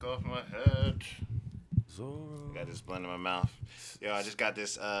off my head. Zorro. Got this blunt in my mouth. Yo, I just got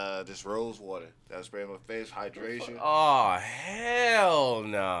this rose water that was spraying my face, hydration. Oh, hell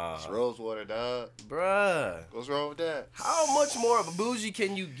nah. It's rose water, dog. Bruh. What's wrong with that? How much more of a bougie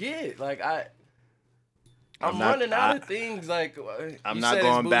can you get? Like, I'm not- running out of things. Like, I'm you not said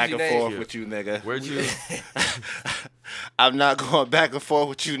going it's back bougie and name. forth with you, nigga. Where'd you? I'm not going back and forth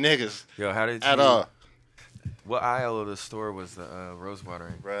with you niggas Yo, how did you? at all. What aisle of the store was the rose water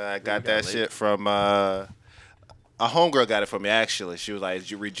in? Bruh, I you got got that late. shit from a homegirl got it for me actually. She was like,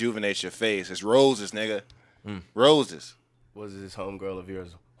 "You rejuvenate your face. It's roses, nigga. Roses." Was this homegirl of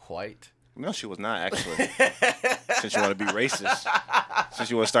yours white? No, she was not actually. Since you want to be racist, since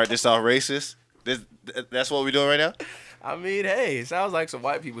you want to start this off racist, that's what we doing right now. I mean, hey, it sounds like some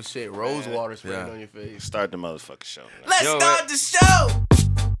white people shit. Rose water spraying Yeah. on your face. Start the motherfucking show. Man. Let's Yo, start the show.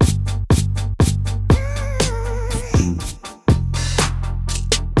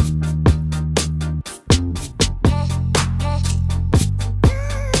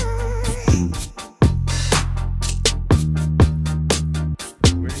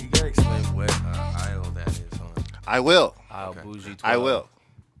 Where you gotta explain what aisle that is on? I will. I'll bougie 12. I will.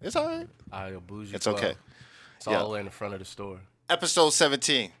 It's all right. I'll bougie It's 12. okay. It's Yeah. all the way in the front of the store. Episode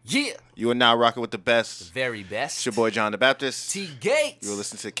 17. Yeah. You are now rocking with the best. Very best. It's your boy John the Baptist. T Gates. You're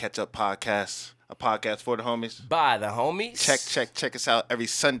listening to the Catch Up Podcast, a podcast for the homies. By the homies. Check us out every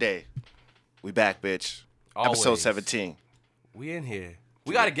Sunday. We back, bitch. Episode Always. 17. We in here.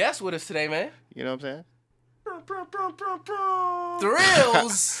 We got a guest with us today, man. You know what I'm saying?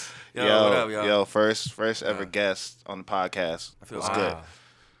 Thrills. Yo, what up, yo? First ever guest on the podcast. I feel What's honored. good?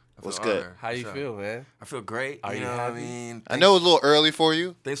 I feel What's good? honored. How you What's up? feel, man? I feel great. Are you know what happy? I mean? I know it's a little early for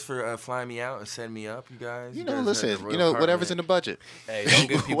you. Thanks for flying me out and setting me up, you guys. You You know, guys are listen, the you royal know, whatever's in carpet. the budget. Hey, don't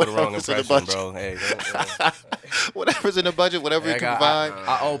give people the wrong Whatever's in the impression, budget. bro. Hey, don't. Whatever's in the budget, whatever you Hey, can I, provide.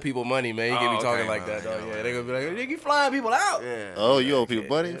 I owe people money, man. You can't be Oh, talking okay, like man. that, dog. Yeah, Yeah, they gonna be like, nigga, you flying people out. Yeah. Oh, you owe people yeah,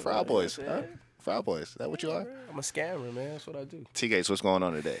 money? yeah, Fry Boys. yeah. Huh? Fry Boys. Is that what you are? I'm a scammer, man. That's what I do. T-Gates, what's going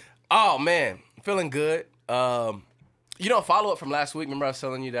on today? Oh man, feeling good. You know, follow up from last week. Remember I was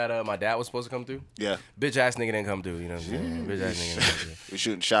telling you that my dad was supposed to come through? Yeah. Bitch ass nigga didn't come through. You know what I'm saying? Bitch ass nigga didn't come through. We're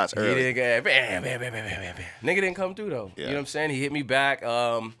shooting shots He early. didn't get bam, bam, bam, bam, bam, bam. Nigga didn't come through though. Yeah. You know what I'm saying? He hit me back.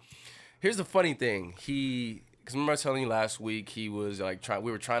 Here's the funny thing. Because remember I was telling you last week, he was like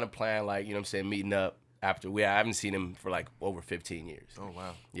we were trying to plan like, you know what I'm saying, meeting up after I haven't seen him for like over 15 years. Oh,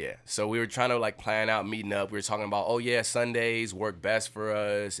 wow. Yeah. So we were trying to like plan out meeting up. We were talking about, oh yeah, Sundays work best for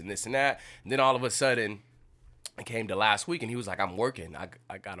us and this and that. And then all of a sudden, it came to last week and he was like, I'm working.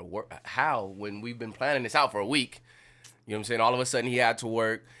 I gotta work. How? When we've been planning this out for a week. You know what I'm saying? All of a sudden he had to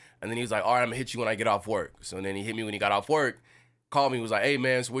work. And then he was like, all right, I'm gonna hit you when I get off work. So then he hit me when he got off work, called me, was like, hey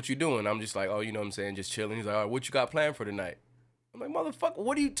man, so what you doing? I'm just like, oh, you know what I'm saying, just chilling. He's like, all right, what you got planned for tonight? I'm like, motherfucker,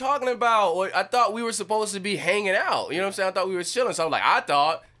 what are you talking about? Or, I thought we were supposed to be hanging out. You know what I'm saying? I thought we were chilling. So I'm like, I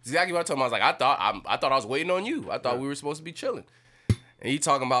thought, exactly what I told him. I was like, I thought I was waiting on you. I thought we were supposed to be chilling. And he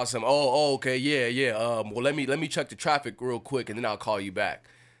talking about some, okay, yeah. Well, let me check the traffic real quick and then I'll call you back.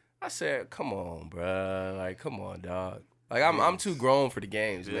 I said, come on, bruh. Like, come on, dog. Like, I'm too grown for the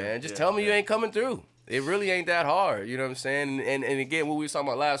games, man. Just tell me you ain't coming through. It really ain't that hard. You know what I'm saying? And again, what we were talking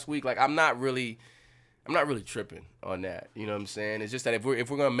about last week, like, I'm not really tripping on that. You know what I'm saying? It's just that if we're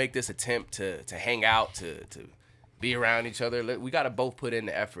gonna make this attempt to hang out, to be around each other, we gotta both put in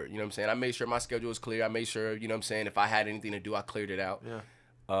the effort. You know what I'm saying? I made sure my schedule was clear. I made sure, you know what I'm saying, if I had anything to do, I cleared it out. Yeah.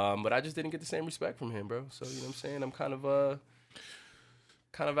 But I just didn't get the same respect from him, bro. So you know what I'm saying? I'm kind of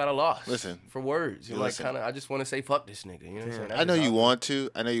at a loss. Listen. For words. You know, Listen. I just want to say fuck this nigga. You know what I'm saying? I know you want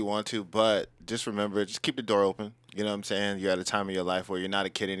to, but just remember, just keep the door open. You know what I'm saying? You're at a time in your life where you're not a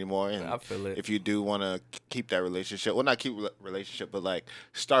kid anymore. And I feel it. if you do want to keep that relationship, well, not keep relationship, but like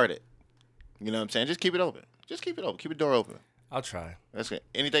start it. You know what I'm saying? Just keep it open. Just keep it open. Keep the door open. I'll try. That's good.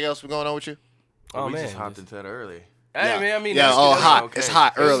 Anything else going on with you? Oh, we man. just hopped into that early. Hey, Yeah. man, I mean, Yeah, that's oh, good. hot. okay. It's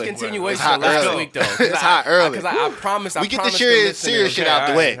hot It was early. a continuation It's hot of last early. week, though. It's hot early. Because I promised. We get the promised serious listeners- shit out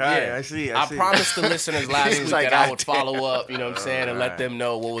the way. All right, Yeah. I see. I promised the listeners last week like, that I would goddamn. follow up, you know what I'm saying, and let them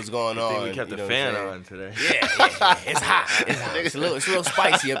know what was going I on. think we kept you the know fan what I'm on today. saying? Yeah. It's hot. It's hot. It's a little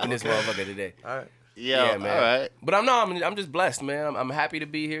spicy up in this motherfucker today. All right. Yeah, man. all right. But I'm just blessed, man. I'm happy to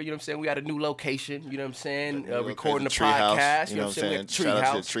be here. You know what I'm saying? We got a new location. You know what I'm saying? Recording the podcast. You know what I'm saying? Shout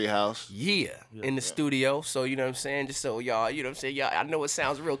out to the Treehouse. Yeah, in the studio. So, you know what I'm saying? Just so y'all, you know what I'm saying? Y'all, I know it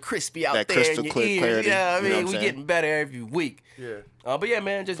sounds real crispy out That there crystal in your clear ears. clarity, Yeah, I you know mean, what I'm we saying? getting better every week. Yeah. But yeah,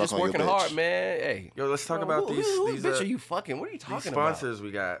 man, just on your working bitch. hard, man. Hey. Yo, let's talk about who these bitch are you fucking? What are you these talking about? sponsors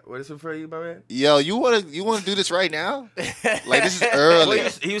we got. What is it for you, my man? Yo, you wanna do this right now? Like this is Well, early.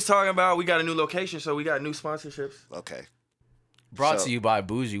 he was talking about we got a new location, so we got new sponsorships. Okay. Brought So- to you by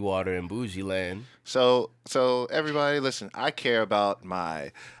Bougie Water and Bougie Land. So everybody, listen. I care about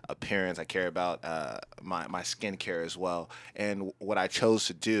my appearance. I care about my skincare as well. And what I chose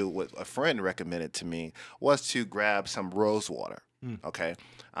to do, what a friend recommended to me, was to grab some rose water. Okay,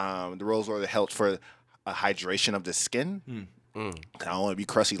 the rose water helps for a hydration of the skin. I don't want to be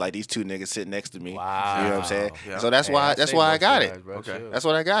crusty like these two niggas sitting next to me. Wow. You know what I'm saying? Yeah. So that's why I got it. Okay. That's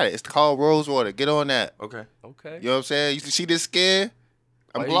what I got it. It's called rose water. Get on that. Okay. Okay. You know what I'm saying? You see this skin?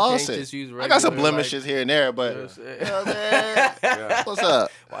 I'm Why you can't glossing. just use I got some regular, blemishes here and there, but You know what I'm you saying? know what I'm saying? Yeah. What's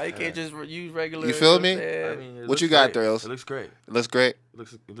up? Why you can't just use regular? You feel know me? what I'm saying? I mean, it What looks you got, great. Thrills? It looks great. It looks great.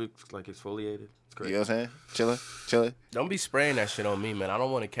 It looks like exfoliated. It's great. You know what I'm saying? Chilling. Don't be spraying that shit on me, man. I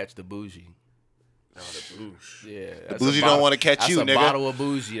don't want to catch the bougie. No, the boosh. Yeah. The bougie don't want to catch you, That's a nigga. bottle of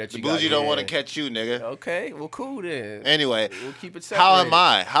bougie that The you got bougie don't here. want to catch you, nigga. Okay, well, cool then. Anyway, We'll keep it separate. how am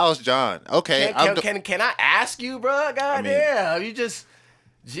I? How's John? Okay, Can I ask you, bro? Goddamn, you just,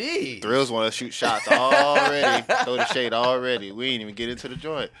 gee. Thrills want to shoot shots already. Throw the shade already. We ain't even get into the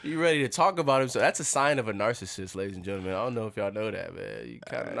joint. You ready to talk about him? So that's a sign of a narcissist, ladies and gentlemen. I don't know if y'all know that, man. You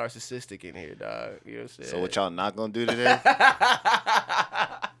kind of narcissistic in here, dog. You know what I'm saying? So what y'all not gonna do today?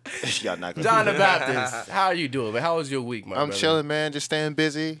 Y'all not gonna. John do the that. Baptist, how are you doing, man? How was your week, my I'm brother? chilling, man. Just staying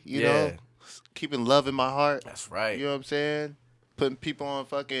busy. You Yeah. know, keeping love in my heart. That's right. You know what I'm saying? Putting people on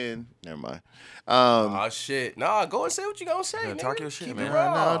fucking. Never mind. Oh shit! Nah, go and say what you gonna say. Yeah, nigga. talk your shit, keep man. It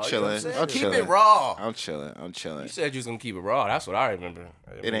raw. No, I'm You know what chilling. saying? I'm keep chilling. it raw. I'm chilling. You said you was gonna keep it raw. That's what I remember.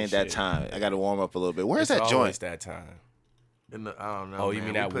 It ain't that time. I got to warm up a little bit. Where's It's that always joint? that time. I don't know. Oh, you man.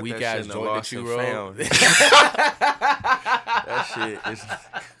 mean We that put weak shit ass in the joint that lost you and rolled? found. That shit is.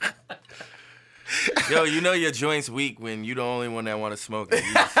 Yo, you know your joint's weak when you the only one that want to smoke it.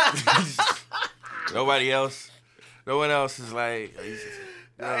 Nobody else. No one else is like.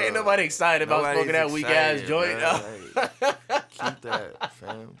 Ain't nobody excited about Nobody's smoking that weak ass excited, joint. bro. Like, keep that,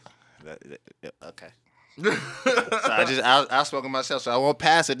 fam. Okay. So I smoking myself, so I won't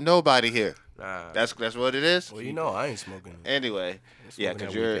pass it. Nobody here. Nah. That's what it is. Well, you know I ain't smoking. Anyway, yeah, smoking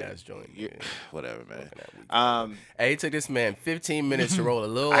because that you're, weak-ass joint, you're man. whatever, man. that weak Hey, it took this man 15 minutes to roll a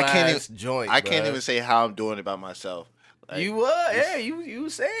little I can't ass even joint. I can't bruh. even say how I'm doing about myself. Like, You were, yeah, you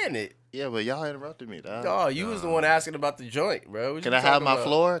saying it. yeah, but y'all interrupted me, dog. Oh, you was the one asking about the joint, bro. What Can you I have talking my about?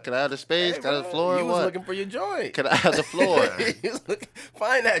 floor? Can I have the space? Hey, Can I have bro, the floor? You or was what? looking for your joint. Can I have the floor? You was looking-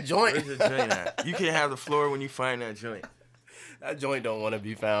 Find that joint. Where's the joint at? You can't have the floor when you find that joint. That joint don't want to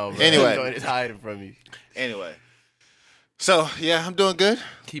be found, bro. Anyway. That joint is hiding from you. Anyway, so yeah, I'm doing good.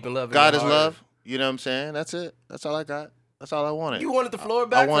 Keeping love in God your is heart. love. You know what I'm saying? That's it. That's all I got. That's all I wanted. You wanted the floor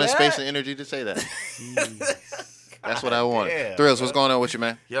back I wanted for space that? and energy to say that. That's what I wanted. Damn, Thrills, what's going on with you,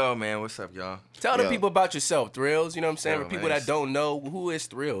 man? Yo, man, what's up, y'all? Tell the Yo. people about yourself, Thrills. You know what I'm saying? Yo, For people man. that don't know, who is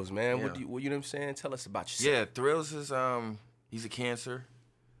Thrills, man? Yeah. You know what I'm saying? Tell us about yourself. Yeah, Thrills is he's a cancer.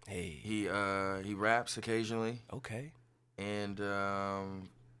 Hey. He raps occasionally Okay. and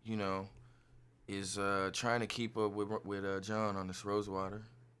you know is trying to keep up with John on this Rosewater.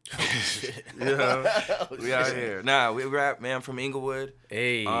 Yeah, we out here. Nah, we rap, man. I'm from Inglewood.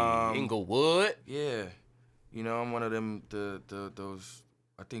 Hey, Um, Inglewood. Yeah, you know I'm one of them. Those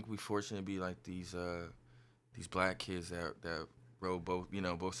I think we fortunate to be like these black kids that rode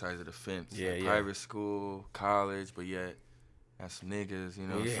both sides of the fence. Yeah, like yeah. Private school, college, but yet have some niggas. You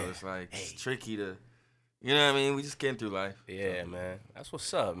know, Yeah. so it's like it's tricky to. You know what I mean? We just getting through life. Yeah, man. That's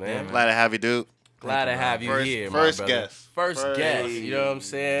what's up, man. Yeah, man. Glad to have you, dude. Glad to have you First- here, first my brother. guest. First First- guest. You know what I'm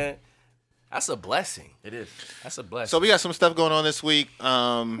saying? That's a blessing. It is. That's a blessing. So we got some stuff going on this week.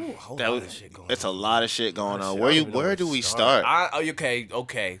 whole that lot was- of shit going it's on. a lot of shit going on. I Where don't you? even know Where to do we start?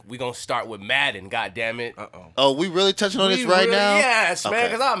 Okay. We gonna start with Madden. God damn it. Oh, we really touching on this We right really- now? Yes, man. Okay.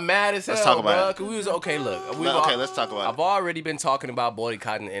 Because I'm mad as hell. Let's talk about bro, it. 'cause we was okay. Look, Okay, let's talk about I've it. already been talking about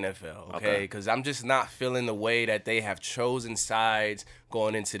boycotting the NFL. Okay, Okay. because I'm just not feeling the way that they have chosen sides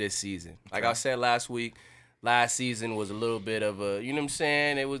going into this season. Like I said last week. Last season was a little bit of a, you know what I'm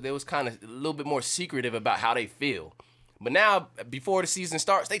saying? It was kind of a little bit more secretive about how they feel. But now, before the season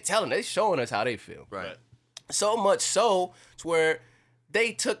starts, they showing us how they feel. Right. So much so to where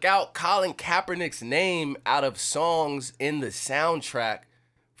they took out Colin Kaepernick's name out of songs in the soundtrack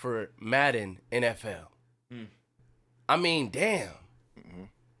for Madden NFL. I mean, damn.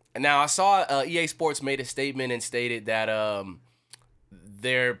 And now I saw EA Sports made a statement and stated that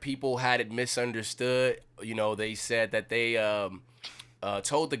their people had it misunderstood. You know, they said that they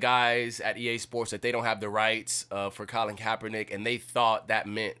told the guys at EA Sports that they don't have the rights for Colin Kaepernick, and they thought that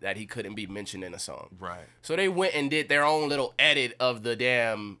meant that he couldn't be mentioned in a song. Right. So they went and did their own little edit of the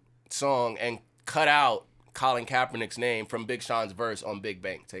damn song and cut out Colin Kaepernick's name from Big Sean's verse on Big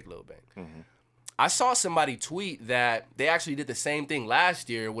Bang. Take Lil Bang. I saw somebody tweet that they actually did the same thing last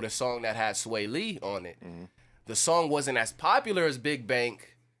year with a song that had Sway Lee on it. Mm-hmm. The song wasn't as popular as Big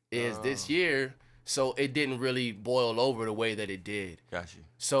Bank is this year, so it didn't really boil over the way that it did. Got you.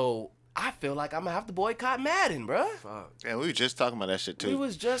 So I feel like I'm gonna have to boycott Madden, bruh. Fuck. Yeah, we were just talking about that shit too. We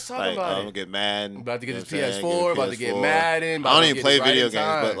was just talking like, about I'm it. gonna get Madden. About to get you this know what I'm saying? PS4, about to get Madden. I about don't to even get play it right video in games,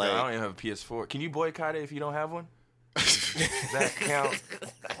 time. but like, I don't even have a PS4. Can you boycott it if you don't have one? Does that count?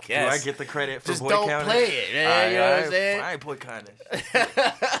 Do I get the credit for Just boycotting? don't play it. Man, you know what I'm saying? I ain't boycotting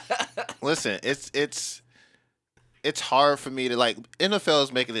it. listen, it's hard for me to like. NFL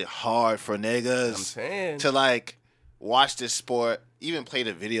is making it hard for I'm niggas saying. to like watch this sport, even play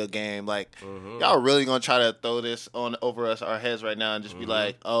the video game. Like, Mm-hmm. y'all really gonna try to throw this on over our heads right now and just be Mm-hmm.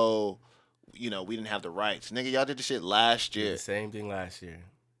 like, oh, we didn't have the rights, nigga. Y'all did this shit last Did year. the same thing last year.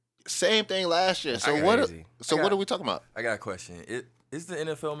 Same thing last year. So got what? crazy. What are we talking about? I got a question. Is the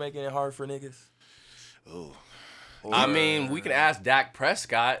NFL making it hard for niggas? Ooh. I mean, we can ask Dak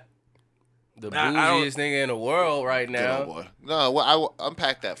Prescott, the Nah, I don't- bougiest nigga in the world right Good now. old boy. No, well, I will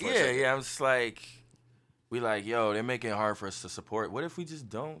unpack that for a Yeah, second. yeah. I'm just like, we like, yo, they're making it hard for us to support. What if we just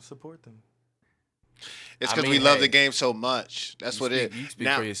don't support them? It's I because mean, we love hey, the game so much. That's what it You is. speak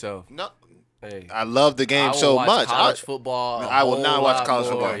Now, for yourself. no, Hey, I love the I game will so watch much. College football. I will not watch college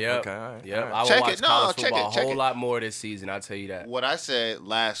more. football. Yep. Okay, all right, Yep. all right. I will Check watch it. No, college check football it, check a whole it. lot more this season. I'll tell you that. What I said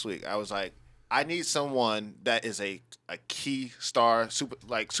last week, I was like, I need someone that is a key star,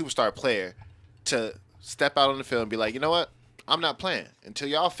 superstar player to step out on the field and be like, you know what? I'm not playing until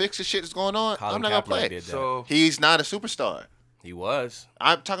y'all fix the shit that's going on. Colin I'm not gonna Kaepernick play. did that. So He's not a superstar. He was.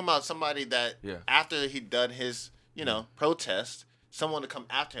 I'm talking about somebody that Yeah. after he done his, protest, someone to come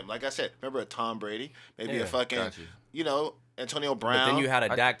after him. Like I said, remember a Tom Brady, maybe Yeah, a fucking, got you. Antonio But Brown. then you had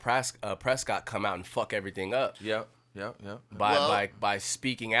a Dak Prescott come out and fuck everything up Yep. by Well- by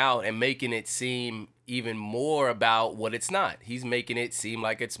speaking out and making it seem even more about what it's not. He's making it seem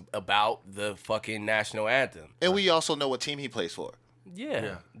like it's about the fucking national anthem. and we also know what team he plays for.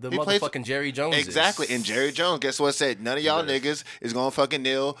 Yeah. The He plays- motherfucking Jerry Jones. Exactly. And Jerry Jones, guess what said? None of y'all niggas is gonna fucking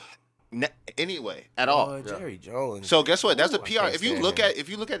kneel anyway at all. Jerry Jones. So guess what? That's a Ooh, I PR. can't If you stand look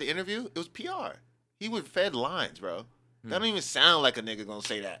him. at the interview, it was PR. He would fed lines, bro. Hmm. That don't even sound like a nigga gonna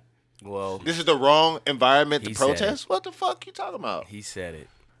say that. Well, This is the wrong environment to He said protest. What the fuck you talking about? he said it.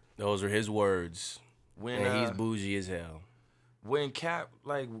 Those are his words. When And he's bougie as hell. when Cap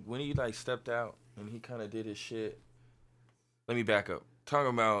when he stepped out and he kind of did his shit. Let me back up. Talking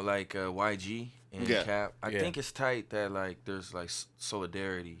about YG and Yeah. Cap. I Yeah. think it's tight that there's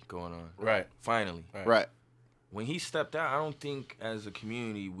solidarity going on. Right. Finally. Right. When he stepped out, I don't think as a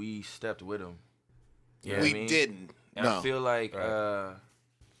community we stepped with him. You know what We I mean? didn't. And No. I feel like Right.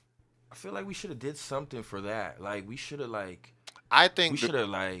 we should have did something for that. Like we should have I think we should have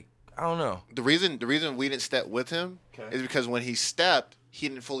I don't know. the reason we didn't step with him Okay. is because when he stepped, he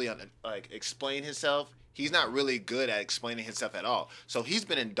didn't fully explain himself. He's not really good at explaining himself at all. So he's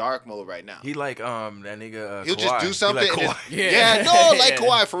been in dark mode right now. He that nigga. He'll Kawhi. just do He something. like and Kawhi. then- Yeah. no, like Yeah.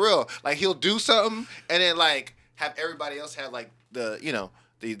 Kawhi for real. Like he'll do something and then have everybody else have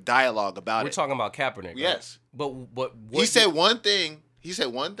the dialogue about We're it. talking about Kaepernick. Right? Yes. But what He said one thing. He said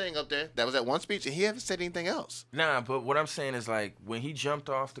one thing up there. That was that one speech, and he haven't said anything else. Nah, but what I'm saying is when he jumped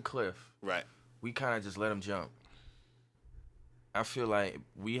off the cliff, Right. we kind of just let him jump. I feel like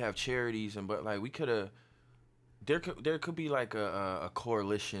we have charities but we could have. There could be a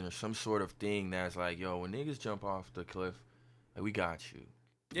coalition or some sort of thing that's yo, when niggas jump off the cliff, we got you.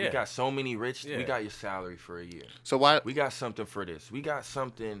 Yeah. We got so many rich. Yeah. We got your salary for a year. So why? We got something for this. We got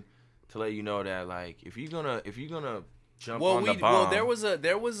something to let you know that if you're gonna jump on the bomb. Well,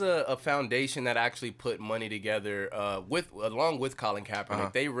 there was a foundation that actually put money together along with Colin Kaepernick. Uh-huh.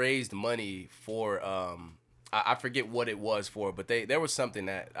 They raised money for I forget what it was for, but there was something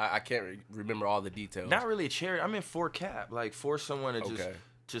that I can't remember all the details. Not really a charity. I mean, for Cap, for someone to Okay.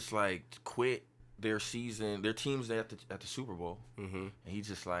 just quit their season, their teams at the Super Bowl, Mm-hmm. and he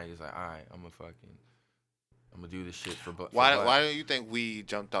just all right, I'm gonna do this shit for Why? Black. Why do you think we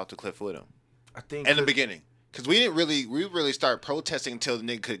jumped off the cliff with him I think in the beginning? Because we really start protesting until the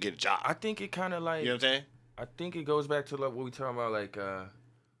nigga could get a job. I think it kind of You know what I'm saying? I think it goes back to what we talking about.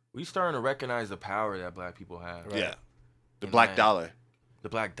 We starting to recognize the power that Black people have. Right. Yeah. The And, black dollar. The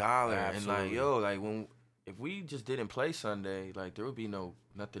 $black dollar, Absolutely. and if we just didn't play Sunday, there would be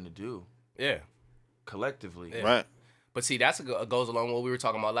nothing to do Yeah. collectively. Yeah. Right. But see, goes along with what we were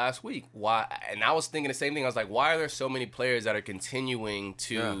talking about last week. Why? And I was thinking the same thing. I was like, why are there so many players that are continuing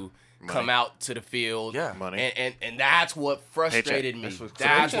to come out to the field? Yeah. Money. And that's what frustrated me. That's what's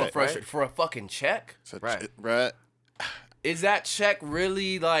That's crazy, what frustrated for a fucking check. So, Right. Right. Is that check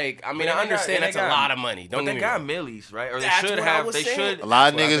really like? I mean, But I they understand got- that's they a got- lot of money. Don't But get they me got wrong. millies, right? Or they That's should what I have. was They saying. should. A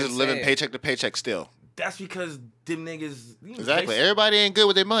lot of That's what I've niggas been is living saying. paycheck to paycheck still. That's because them niggas. Exactly. Everybody ain't good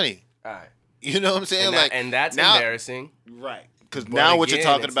with their money. All right. You know what I'm saying? And that's now, embarrassing. Right. Because But now what you're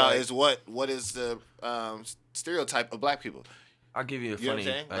again, talking it's about like- is what is the stereotype of black people. I'll give you a You know what I'm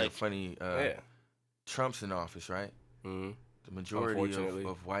funny, saying? like, Like- funny. Yeah. Trump's in office, right? Mm-hmm. The majority Unfortunately.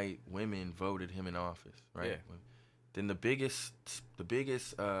 of white women voted him in office, right? Yeah. Then the biggest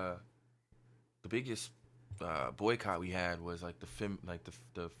boycott we had was like the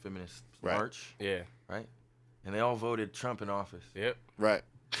feminist Right. march, Yeah. right? And they all voted Trump in office. Yep. Right.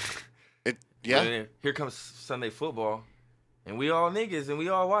 But Yeah. then here comes Sunday football, and we all niggas and we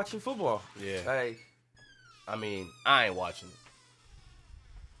all watching football. Yeah. Like, I mean, I ain't watching it.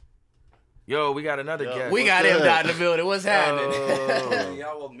 yo, we got another Yo, guest. We got good? him down in the building. What's happening? Oh.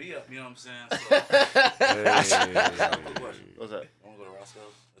 Y'all woke me up, you know what I'm saying? So, quick question. What's up? I want to go to Roscoe's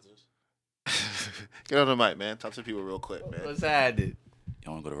after this. Get on the mic, man. Talk to people real quick, man. What's happening?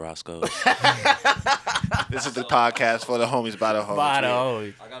 Y'all want to go to Roscoe's? This is the podcast for the homies by the homies. Bada, man.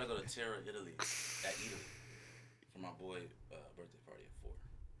 oh. I got to go to Terra, Italy, at Italy, for my boy birthday party at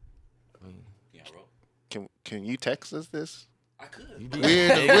 4. Yeah, bro. Can you text us this? I could.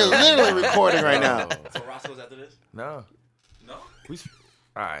 We're literally recording right now. So Roscoe's after this? No. No? All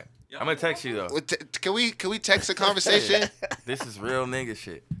right. I'm gonna text you though. Can we text a conversation? This is real nigga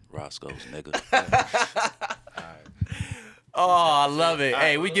shit. Roscoe's, nigga. Oh, I love it.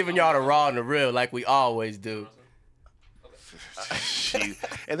 Hey, we giving y'all the raw and the real like we always do.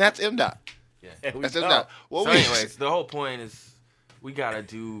 And that's MDOT. There we That's go. MDOT. What So, we anyways, the whole point is we gotta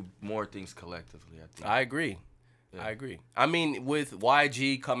do more things collectively. I think. I agree. Yeah. I agree. I mean, with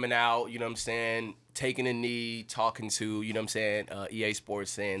YG coming out, you know what I'm saying, taking a knee, talking to, you know what I'm saying, EA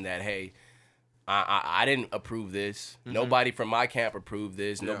Sports saying that, hey, I didn't approve this. Nobody from my camp approved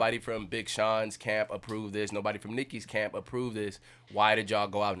this. Yeah. Nobody from Big Sean's camp approved this. Nobody from Nicki's camp approved this. Why did y'all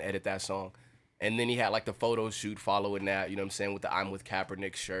go out and edit that song? And then he had like the photo shoot following that, you know what I'm saying, with the I'm with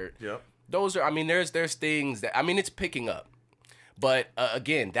Kaepernick shirt. Yep. Those are, I mean, there's things that, I mean, it's picking up. But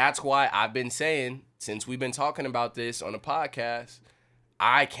again, that's why I've been saying, since we've been talking about this on the podcast,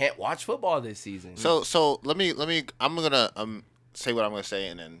 I can't watch football this season. So let me I'm gonna say what I'm gonna say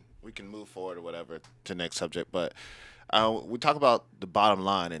and then we can move forward or whatever to next subject. But we talk about the bottom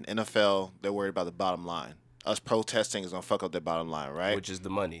line, and NFL they're worried about the bottom line. Us protesting is gonna fuck up their bottom line, right? Which is the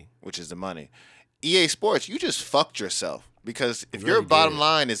money. Which is the money. EA Sports, you just fucked yourself because if You your really bottom did.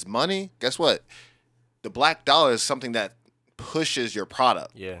 line is money, guess what? The black dollar is something that pushes your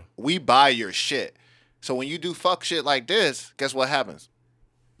product. Yeah. We buy your shit. So when you do fuck shit like this, guess what happens?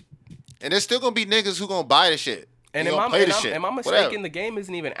 And there's still gonna be niggas who gonna buy the shit. And They am gonna I, play the am, shit. am I mistaken? Whatever. The game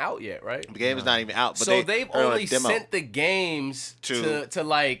isn't even out yet, right? The game is not even out. But So they've they're on a only demo. sent the games To- to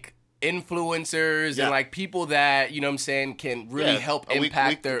like influencers Yeah. and like people that, you know what I'm saying, can really Yeah, help a week-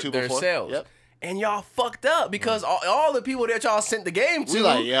 impact week or two their before. sales. Yep. And y'all fucked up because all the people that y'all sent the game to, We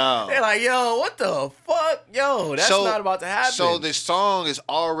like, yo. they're like, yo, what the fuck? Yo, that's So- not about to happen. So the song is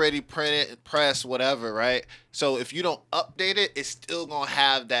already printed, pressed, whatever, right? So if you don't update it, it's still gonna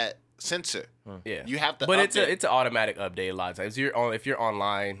have that censor. yeah. You have to But update. it's an automatic update a lot of times. If you're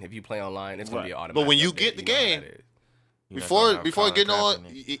online, if you play online, it's gonna be an Right. automatic. But when you update, get the know how game, that is. You're not Before gonna have before Colin getting on,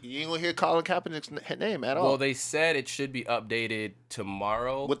 Kaepernick. you ain't gonna hear Colin Kaepernick's name at all. Well, they said it should be updated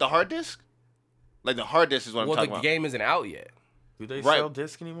tomorrow. With the hard disk, like the hard disk is what well, I'm the talking about. game isn't out yet. Do they Right. sell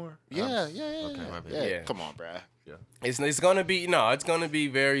disc anymore? Yeah, Um, yeah. Okay, my bad. Yeah. Yeah. Come on, bruh. It's gonna be it's gonna be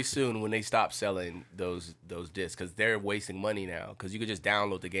very soon when they stop selling those discs because they're wasting money now because you could just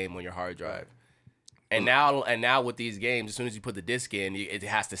download the game on your hard drive. And now with these games, as soon as you put the disc in, it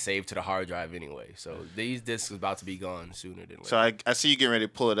has to save to the hard drive anyway. So these discs is about to be gone sooner than later. So I see you getting ready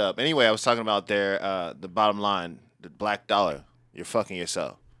to pull it up. Anyway, I was talking about the bottom line, the black dollar. You're fucking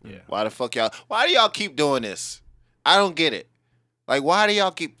yourself. Yeah. Why the fuck y'all? Why do y'all keep doing this? I don't get it. Like, why do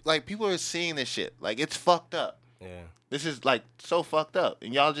y'all keep like people are seeing this shit? Like, it's fucked up. yeah, This is like so fucked up,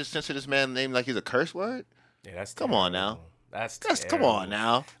 and y'all just censor this man's name like he's a curse word. that's Come on terrible. now. That's Come on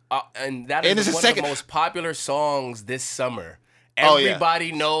now. And that And is it's a one second- of the most popular songs this summer. Oh, yeah.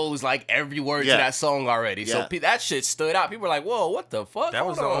 Everybody knows like every word Yeah. to that song already. Yeah. So that shit stood out. People were like, "Whoa, what the fuck?" That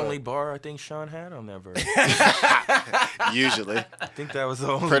was the Hold on. only bar I think Sean had on that verse. Usually, I think that was the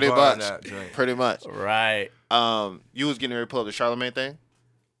only pretty bar much, on that joint. pretty much. Right. You was getting ready to pull up the Charlemagne thing.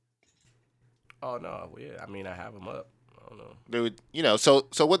 Oh no, yeah. I mean, I have them up. I don't know. They would, so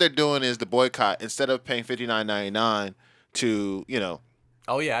what they're doing is the boycott. Instead of paying $59.99 to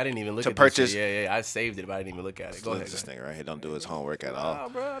Oh yeah, I didn't even look To at purchase- This shit. Yeah. I saved it, but I didn't even look at it. Go Look ahead. at this nigga right here. Don't do his homework at all. Oh,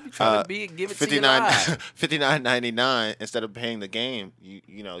 bro, I be trying to give it to you live. $59.99 instead of paying the game.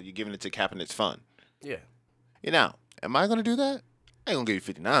 You're giving it to Kaepernick's fund. Yeah. Am I gonna do that? I ain't gonna give you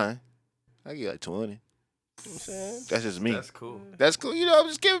 59. I give you like 20. You know what I'm saying? That's just me. That's cool. That's cool. I'm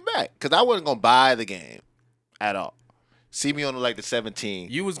just giving back because I wasn't gonna buy the game at all. See me on like the 17.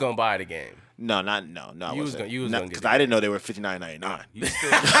 You was gonna buy the game. No. I You was wasn't. gonna- you was gonna get because the I didn't know they were $59.99. You still,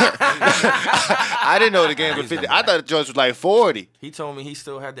 I didn't know the game was 50. I thought the joints was like 40. he told me he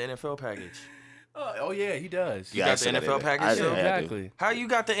still had the NFL package. Oh yeah, he does. You got I the said I NFL did. package I still? did. Yeah, I do. Exactly. How you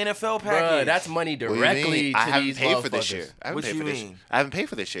got the NFL package? Bruh, that's money What do you directly mean? to I haven't these paid for this motherfuckers. year. I haven't What paid you for this. mean? I haven't paid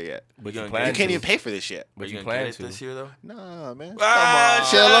for this year yet. But You you gonna plan get You can't to. even pay for this yet. But Are you gonna plan get it to. this year though? Nah, man. Ah,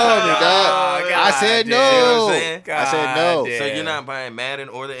 Chill on me, dog. God I said damn. no. You know what I'm saying? I said no. God So damn. you're not buying Madden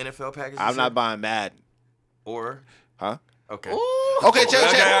or the NFL package? I'm not buying Madden. Or Huh? okay. Ooh. Okay, check.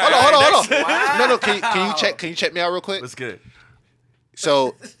 Okay, Hold on. wow. No. Can you check me out real quick? That's good.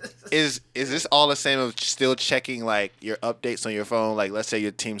 So, is this all the same of still checking like your updates on your phone? Like, let's say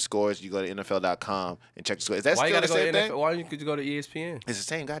your team scores, you go to NFL.com and check the score. Is that Why you still gotta the go same to thing? NFL? Why could you go to ESPN? It's the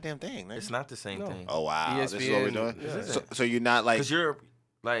same goddamn thing. Man. It's not the same No. thing. Oh wow, this is what we're doing. ESPN, yeah. So you're not like Because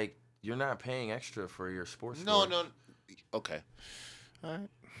you're not paying extra for your sports. no. store. Okay. All right.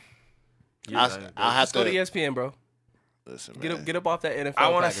 You're I'll not- have Just go to to ESPN, bro. listen. Get Man. up, get up off that NFL. I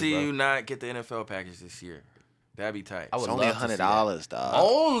want to package, see bro. you not get the NFL package this year. That'd be tight. I It's would only love to see $100, dog.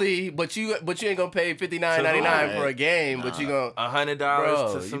 Only, but you ain't gonna pay $59.99 for a game. But you gonna $100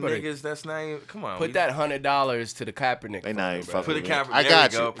 Bro, to you some better niggas. That's not even. Come on. put that $100 to the Kaepernick. They not even fund, bro. fucking Put a with cap- me. I there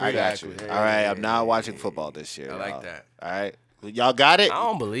got we you. go. I got you. Exactly. All right, I'm not watching football this year. I like y'all. that. All right, y'all got it. I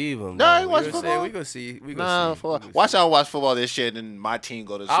don't believe him. No, I though. watch You know what I'm football. saying? We gonna see. We gonna Nah, see. football. Watch y'all watch football this shit, and my team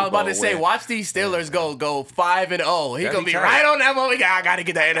go to. The I was Super about Bowl to say, win. watch these Steelers go 5-0. He That'd gonna be be tight. right on that moment. I gotta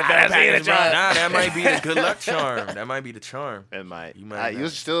get the NFL package, bro. Nah, that might be the good luck charm. That might be the charm. It might. You might You'll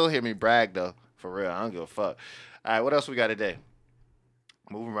not. still hear me brag though. For real, I don't give a fuck. All right, what else we got today?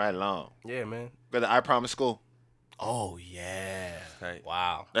 Moving right along. Yeah, man. Got the I Promise School. Oh yeah. Tight.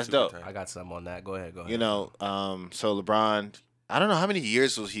 Wow. That's Super dope. tight. I got something on that. Go ahead. Go ahead. You know, so LeBron, I don't know how many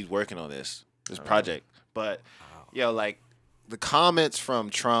years was he working on this project, but like the comments from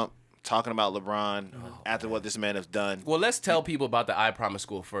Trump talking about LeBron after what this man has done. Well, let's tell people about the I Promise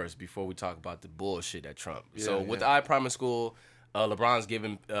School first before we talk about the bullshit at Trump. So with the I Promise School, LeBron's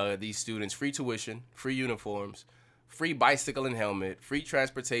giving these students free tuition, free uniforms, free bicycle and helmet, free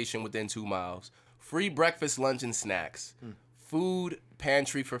transportation within 2 miles, free breakfast, lunch, and snacks, food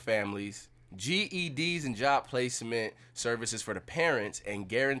pantry for families, GEDs and job placement services for the parents, and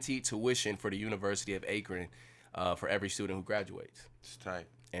guaranteed tuition for the University of Akron for every student who graduates. It's tight.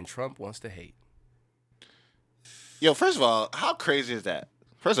 And Trump wants to hate. Yo, first of all, how crazy is that?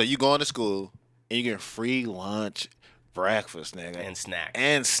 First of all, you going to school and you getting free lunch, breakfast, nigga, And snacks.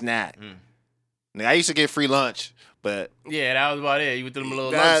 and snack. Nigga, I used to get free lunch, but Yeah, that was about it. You with them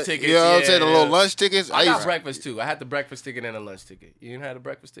little that- lunch tickets. you know what I'm saying? The yeah. little lunch tickets. I got used breakfast too. I had the breakfast ticket and a lunch ticket. You didn't have the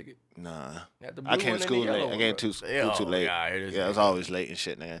breakfast ticket? Nah. You had the I blue came one to and school the late. yellow I came one. to school Oh, too late. God, here it is. Yeah, I was always late and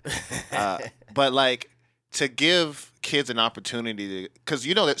shit, nigga. But like to give kids an opportunity to, because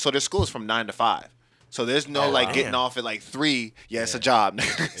you know that, so their school is from 9 to 5. So there's no like wow. getting off at like 3. Yeah, it's a job.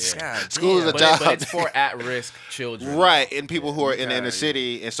 nigga. God School is damn. a job. But it's for at-risk children. Right, and people who are in the inner Yeah.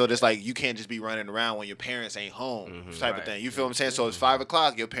 city, and so there's like you can't just be running around when your parents ain't home, type of Right. thing. You feel what I'm saying? So it's 5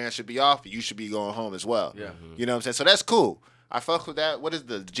 o'clock, your parents should be off, but you should be going home as well. Yeah. You know what I'm saying? So that's cool. I fuck with that. What is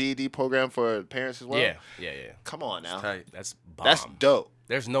the GED program for parents as well? Yeah. Come on now, Tight. That's bomb. that's dope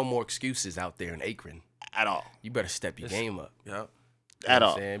There's no more excuses out there in Akron. at all, You better step your game up. Yep. You know at what I'm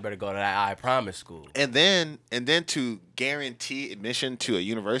all. saying? You better go to that I Promise School. And then to guarantee admission to a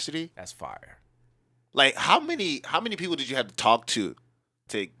university, That's fire. like how many people did you have to talk to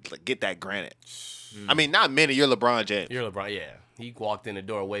like, get that granted? I mean, not many. You're LeBron James. You're LeBron, yeah. He walked in the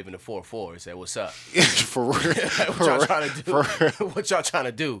door waving the 4-4 and said, "What's up? For real. what y'all trying to do? For real. What y'all trying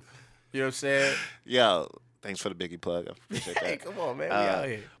to do?" You know what I'm saying? Yo, thanks for the Biggie plug. I appreciate that. Hey, come on, man. We out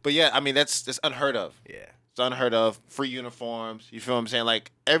here. But yeah, I mean that's unheard of. Yeah. It's unheard of. Free uniforms. You feel what I'm saying?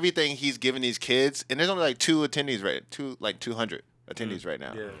 Like everything he's giving these kids, and there's only like 200 attendees right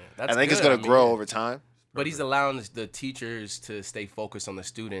now. Yeah. That's I think it's good. gonna I mean, grow yeah. over time. But he's allowing the teachers to stay focused on the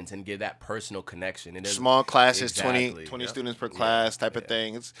students and give that personal connection. And Small classes, Exactly. 20 Yep. students per class type of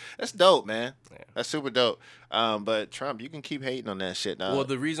thing. That's dope, man. Yeah. That's super dope. But Trump, you can keep hating on that shit now. Well,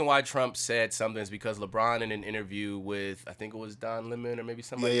 the reason why Trump said something is because LeBron, in an interview with, I think it was Don Lemon or maybe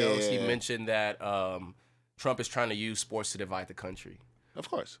somebody Yeah, else, he yeah. mentioned that Trump is trying to use sports to divide the country. of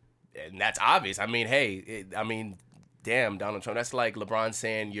course. And that's obvious. I mean, hey, damn, Donald Trump, that's like LeBron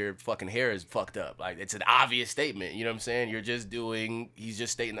saying your fucking hair is fucked up. Like, it's an obvious statement. You know what I'm saying? He's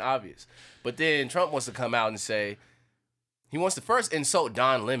just stating the obvious. But then Trump wants to come out and say, he wants to first insult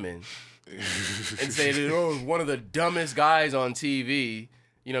Don Lemon and say that, oh, one of the dumbest guys on TV.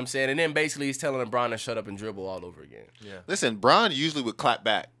 You know what I'm saying? And then basically he's telling LeBron to shut up and dribble all over again. Yeah. Listen, Bron usually would clap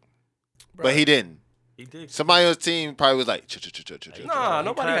back, Bruh. but he didn't. He did. Somebody on his team probably was like, Nah, He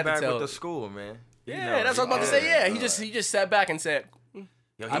nobody clapped had to back tell. with the school, man. You Yeah, know, that's what I was about to say. Yeah, he just sat back and said,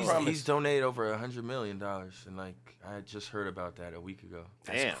 Yo, I promise. he's donated over $100 million, and like I had just heard about that a week ago.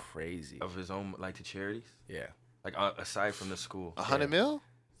 that's Damn. crazy. Of his own, like to charities, Yeah. like aside from the school, 100 mil?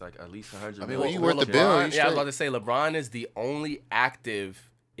 it's like at least 100 I mean, million. when you worth the bill, LeBron, you yeah, I was straight. about to say LeBron is the only active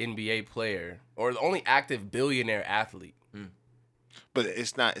NBA player or the only active billionaire athlete. But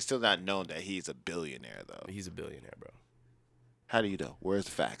it's still not known that he's a billionaire though. He's a billionaire, bro. How do you know? Where's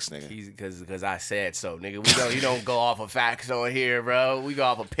the facts, nigga? He's because I said so, nigga. You don't go off of facts on here, bro. We go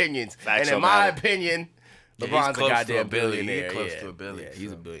off opinions. Facts and in don't my matter. opinion, Yeah, he's LeBron's a close to goddamn a billion. billionaire. He's close yeah. to a billion, Yeah, he's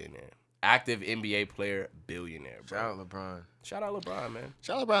so. a billionaire. Active NBA player, billionaire, bro. Shout out LeBron. Shout out LeBron, man.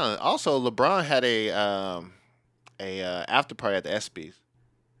 Shout out LeBron. Also, LeBron had a after party at the ESPYs,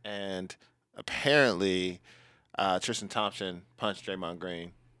 and apparently Tristan Thompson punched Draymond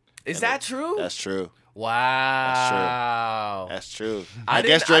Green. Is that true? That's true. Wow. That's true. I I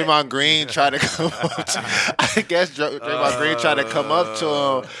guess didn't- Draymond Green tried to come up to Draymond Green tried to come up to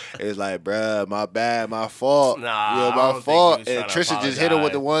him. It was like, bruh, my bad, my fault. Nah, yeah, I don't my think fault. he was And trying to Tristan just hit him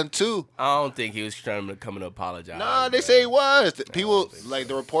with the apologize. 1-2. I don't think he was trying to come and apologize. Nah, they bro. say he was. People think like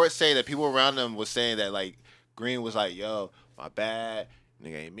the reports say that people around him was saying that like Green was like, yo, my bad.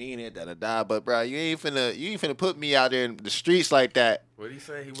 Nigga ain't mean it, da. But bro, you ain't finna put me out there in the streets like that. What did he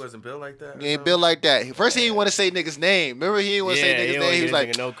say? He wasn't built like that? You ain't built like that. First, he didn't want to say niggas' name. Remember, he didn't want to Yeah, say he niggas' don't name. He was give like,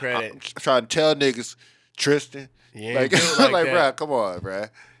 nigga no credit. I'm trying to tell niggas, Tristan. He ain't Like, built like like that. bro, come on, bro.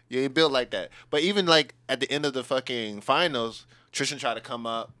 You ain't built like that. But even like at the end of the fucking finals, Tristan tried to come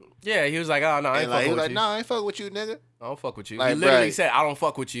up Yeah, he was like, oh, no, I ain't and like he fucking was with like, you. nah, I ain't fuck with you, nigga. I don't fuck with you. Like, He literally bruh. said, I don't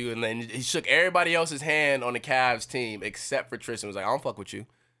fuck with you. And then he shook everybody else's hand on the Cavs team except for Tristan. Was like, I don't fuck with you.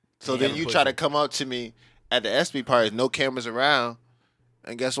 So He then had a you pussy. try to come up to me at the SB parties, no cameras around,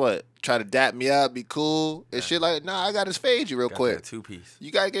 and guess what? Try to dap me up, be cool and shit like, nah, I gotta fade you real Got quick. that 2-piece.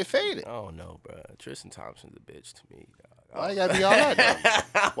 You gotta get faded. I don't know, bro. Tristan Thompson's a bitch to me. Dog. Why you gotta be all that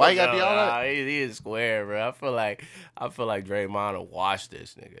though? Why you gotta be all that? He is square, bro. I feel like Draymond will wash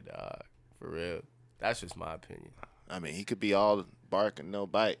this nigga, dog. For real. That's just my opinion. I mean, he could be all bark and no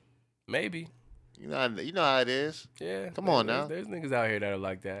bite. Maybe. You know how it is. Yeah. Come on there's- now. There's niggas out here that are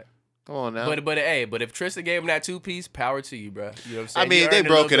like that. Come on now. But if Tristan gave him that 2-piece, power to you, bro. You know what I'm saying? I mean, You they earned a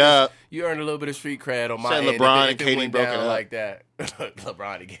broke little it bit of- up. You earned a little bit of street cred on my Said end. LeBron if and it KD went broke down it up. like that.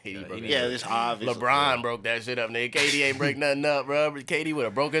 LeBron and KD broke it Yeah, up. it's obvious. LeBron broke that shit up, nigga. KD ain't break nothing up, bro. KD would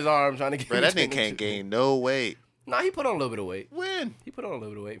have broke his arm trying to get. Bro, that nigga can't gain no weight. Nah, he put on a little bit of weight. When? He put on a little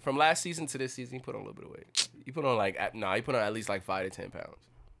bit of weight. From last season to this season, he put on a little bit of weight. He put on he put on at least like 5 to 10 pounds.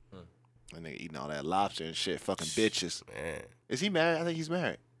 That nigga eating all that lobster and shit, fucking bitches. Man, Is he married? I think he's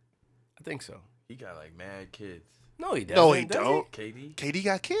married. I think so. He got like mad kids. No, he doesn't. No, he does don't. KD? KD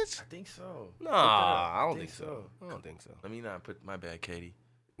got kids? I think so. Nah, Look that up. I don't think so. I don't think so. Let me not put my bad, KD.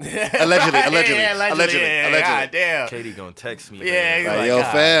 Allegedly. God damn. KD gonna text me. Yeah, later. he's Like, like, yo,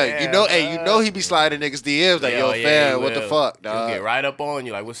 God fam, damn, you know he be sliding niggas DMs like, yo, yeah, fam, he what the will. fuck, He'll dog? get right up on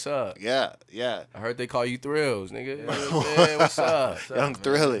you like, what's up? Yeah. I heard they call you Thrills, nigga. You know what I'm saying? What's up? Young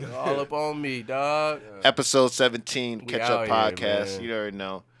Thrilly. All up on me, dog. Episode 17, We Catch out Up here, Podcast. man. You already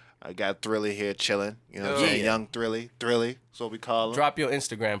know. I got Thrilly here chilling. You know what I'm Yeah. saying? Young Thrilly. That's what we call him. Drop your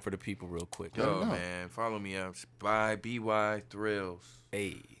Instagram for the people real quick. Yo, man, follow me up by BY Thrills.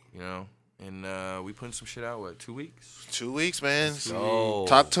 Hey. You know, and we putting some shit out. What, 2 weeks? 2 weeks, man. So,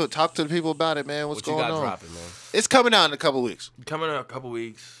 Talk to the people about it, man. What's what you going got on? dropping, man? It's coming out in a couple weeks. Coming in a couple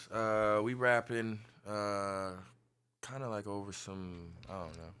weeks. We rapping. Kind of like over some, I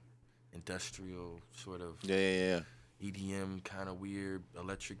don't know, industrial sort of Yeah. EDM kind of weird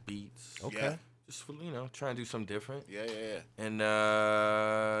electric beats. Okay. Yeah. Just for, trying to do something different. Yeah. And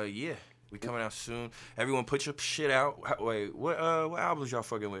yeah, we coming out soon. Everyone, put your shit out. Wait, what albums y'all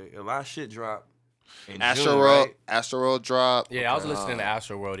fucking with? A lot of shit dropped. In Astro June, World, right? Astro World drop. Yeah, I was listening to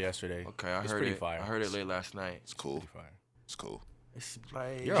Astro World yesterday. Okay, I It's heard pretty it. fire. I heard it late last night. It's cool. Pretty fire. It's cool. It's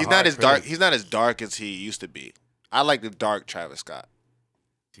like You're a He's hard not as dark. critic. He's not as dark as he used to be. I like the dark Travis Scott.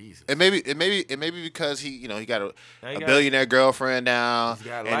 Jesus. It may be because he got Now a you got- billionaire girlfriend now, He's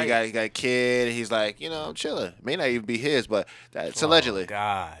got and he life. got a kid. He's like, I'm chilling. May not even be his, but that's allegedly. Oh,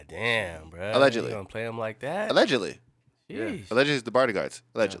 God damn, bro. Allegedly. You gonna play him like that? Allegedly. Jeez. Allegedly, it's the bodyguards.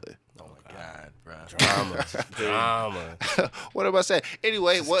 Allegedly. Oh, my God. God, bro. Drama. What am I saying?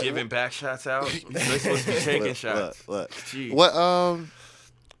 Anyway, Just what? giving back shots out. They're supposed to be taking look, shots. Look. Jeez. What?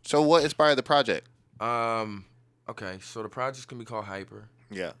 So what inspired the project? Okay, so the project's gonna be called Hyper,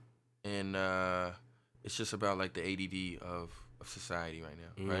 Yeah. and it's just about like the ADD of society right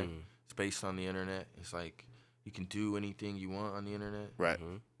now, right? It's based on the internet. It's like you can do anything you want on the internet, Right.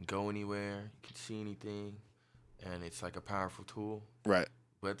 go anywhere, you can see anything, and it's like a powerful tool. Right.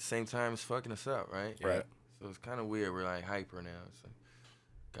 But at the same time, it's fucking us up, right? Right. So it's kind of weird. We're like hyper now. It's like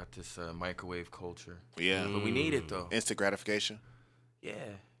got this microwave culture. Yeah. But we need it though. Instant gratification.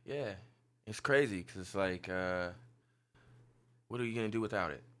 Yeah. It's crazy because it's like, what are you gonna do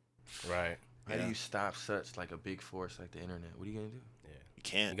without it? Right. How do Yeah. you stop such like a big force like the internet? What are you gonna do? Yeah. You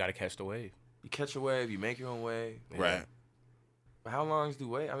can't. You got to catch the wave. You catch a wave, you make your own wave. Right. But how long do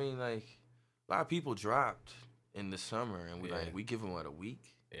wait? I mean, like a lot of people dropped in the summer, and Yeah. we give them what, a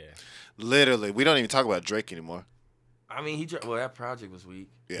week? Yeah. Literally, we don't even talk about Drake anymore. I mean, well, that project was weak.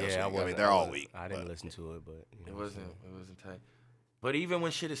 Yeah. Yeah, so, I wasn't- mean, they're all wasn't- weak. I didn't but- listen to it, but you It know, wasn't tight. But even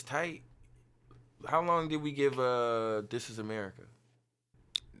when shit is tight, how long did we give This Is America?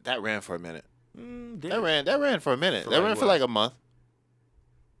 That ran for a minute. Did That it? ran for a minute. For That like ran for what? like a month.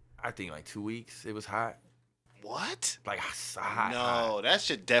 I think like 2 weeks. It was hot. What? Like hot. No, hot. that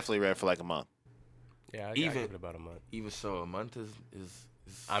shit definitely ran for like a month. Yeah, I Even- give it about a month. Even so, a month is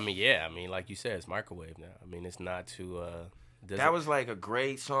I mean, yeah. I mean, like you said, it's microwave now. I mean, it's not too. that was like a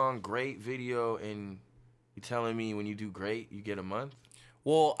great song, great video, and you telling me when you do great, you get a month?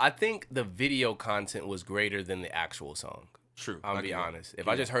 Well, I think the video content was greater than the actual song. True. I'm gonna be honest. If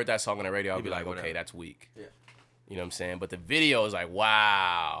I just heard that song on the radio, I'd You'd be be like, like, okay, whatever. that's weak. Yeah. You know what I'm saying? But the video is like,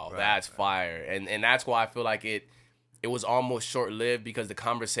 wow, Right, that's fire. And that's why I feel like it was almost short-lived because the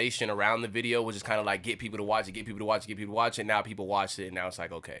conversation around the video was just kind of like get people to watch it, get people to watch it, get people to watch it. Now people watched it, and now it's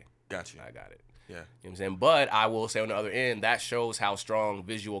like, okay, Got you. I got it. Yeah. You know what I'm saying? But I will say on the other end, that shows how strong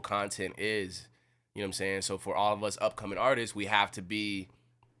visual content is. You know what I'm saying? So for all of us upcoming artists, we have to be,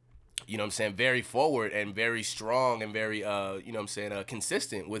 you know what I'm saying, very forward and very strong and very, you know what I'm saying,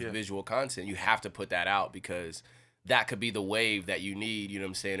 consistent with visual content. You have to put that out because that could be the wave that you need, you know what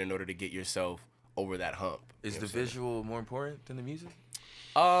I'm saying, in order to get yourself over that hump. Is You know the what I'm saying? visual more important than the music?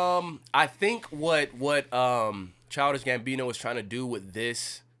 I think what Childish Gambino was trying to do with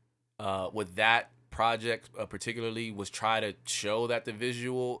this, with that project particularly, was try to show that the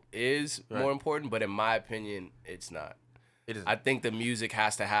visual is more important. But in my opinion, it's not. It is. I think the music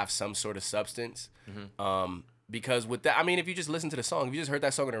has to have some sort of substance. Because with that, I mean, if you just listen to the song, if you just heard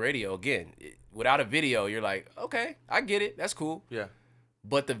that song on the radio, again, without a video, you're like, okay, I get it, that's cool. Yeah.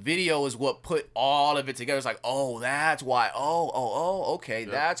 But the video is what put all of it together. It's like, oh, that's why. Okay,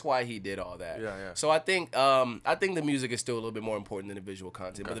 that's why he did all that. Yeah. So I think the music is still a little bit more important than the visual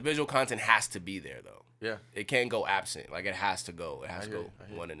content. But the visual content has to be there though. Yeah. It can't go absent. Like it has to go. It has to hear go you, I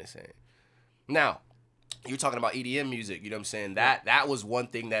hear one and the same. Now, you're talking about EDM music. You know what I'm saying? That was one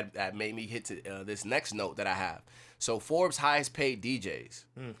thing that made me hit to this next note that I have. So Forbes' highest paid DJs,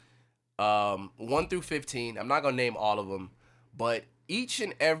 1 through 15. I'm not gonna name all of them, but each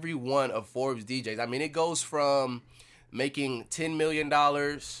and every one of Forbes DJs. I mean, it goes from making $10 million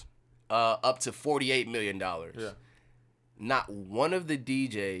up to $48 million. Yeah. Not one of the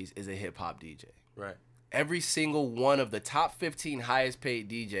DJs is a hip hop DJ. Right. Every single one of the top 15 highest paid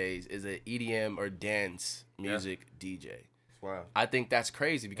DJs is an EDM or dance music DJ. Wow. I think that's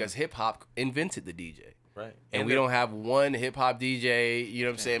crazy because hip hop invented the DJ. Right. And we don't have one hip hop DJ, you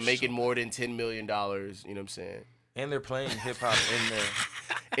know what I'm saying, making more than $10 million, you know what I'm saying, And they're playing hip hop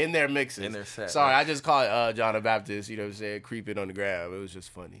in their mixes. In their set, Sorry, right. I just caught John the Baptist, you know what I'm saying, creeping on the ground. It was just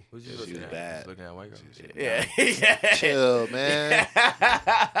funny. Who's Yeah, you she looking was at? bad. Just looking at white girls. Yeah. yeah. Chill, man.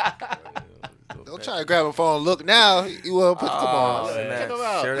 Don't try to grab a phone. Look now. You want to put? Come on. man. Check them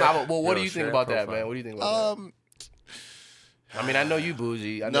out. Share Nah, that- but what do yo, you think share about that that, profile. man? What do you think about that? I mean, I know you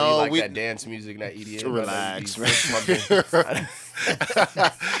bougie. I know No, you like we- that dance music, that EDM. I know you Relax, be man. fist pumping.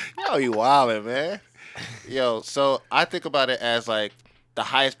 Yo, you wildin', man. Yo, so I think about it as like the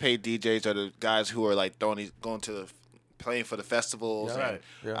highest paid DJs are the guys who are like going to playing for the festivals Yeah,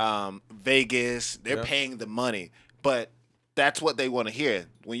 and right. Vegas. They're Yeah. paying the money, but that's what they want to hear.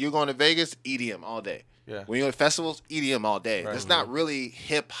 When you're going to Vegas, EDM all day. Yeah. When you're at festivals, EDM all day. Right. It's not really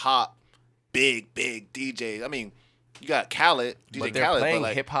hip hop, big DJs. I mean, you got Khaled, DJ But they're Khaled, playing but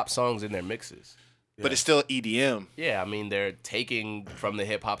like, hip hop songs in their mixes. but it's still EDM. Yeah, I mean, they're taking from the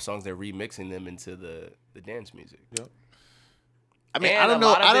hip hop songs, they're remixing them into the dance music. I mean, And I don't a know.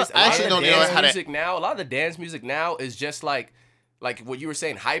 lot of I this- don't. I actually a lot don't of the know dance how to. music now. A lot of the dance music now is just like Like what you were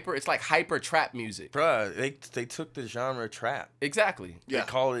saying, hyper. It's like hyper trap music. Bruh, they took the genre trap. Exactly. Yeah. They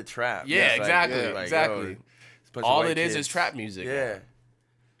call it trap. Yeah, It's exactly, like, exactly. yo, it's a bunch of All white it is kids. trap music. Yeah.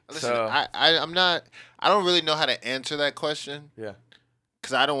 Listen, So- I'm not. I don't really know how to answer that question Yeah.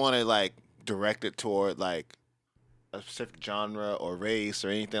 because I don't want to like direct it toward like a specific genre or race or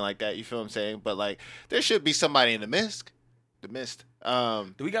anything like that. You feel what I'm saying? But like, there should be somebody in the mist.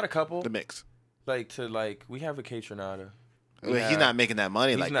 Do we got a couple? The mix. We have a K-Tronada. He's not making that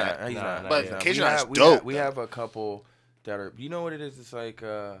money like that. He's Nah, not. But he's not. K-Tronada's We dope. We have a couple that are. You know what it is? It's like.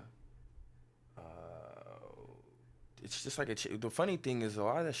 It's just like the funny thing is a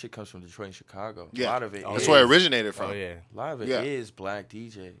lot of that shit comes from Detroit and Chicago. Yeah. A lot of it. That's is- where it originated from. Oh yeah. A lot of it Yeah. is black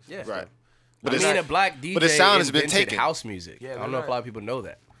DJs. Yeah. Right. But But I mean, it's- a black DJ but the sound has been invented taken. house music. Yeah, I don't they're know if a not- lot of people know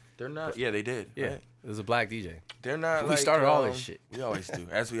that. They're not. Yeah, they did. Yeah, Right? it was a black DJ. They're not. We like, started all this shit. We always do,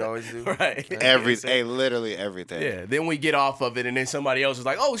 as we always do. Right. Literally everything. Yeah. Then we get off of it, and then somebody else is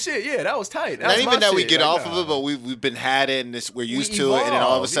like, "Oh shit, yeah, that was tight." Not That's even my that we shit." get Like, off nah. of it, but we've been had it and we're We used to it, and then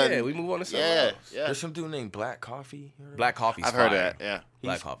all of a evolve. sudden, yeah, we move on to something yeah, else. yeah. There's some dude named Black Coffee. You heard of Black Coffee's I've heard fire. of that. Yeah, him?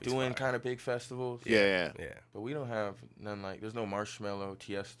 Black He's Coffee's doing fire. kind of big festivals. yeah. Yeah. But we don't have none like. There's no Marshmello,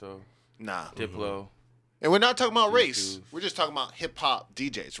 Tiesto, Nah, Diplo. and we're not talking about These race. dudes. We're just talking about hip hop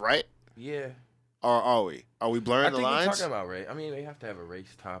DJs, right? Yeah. Or are we? Are we blurring I the think we're lines? talking about race. I mean, they have to have a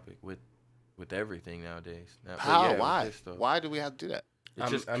race topic with everything nowadays. But How? yeah, with Why? this stuff. Why do we have to do that?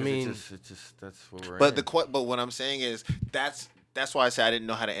 It's just, I 'cause mean- it's just that's what we're But in. but what I'm saying is that's why I said I didn't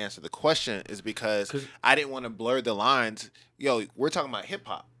know how to answer the question is because 'Cause- I didn't want to blur the lines. Yo, we're talking about hip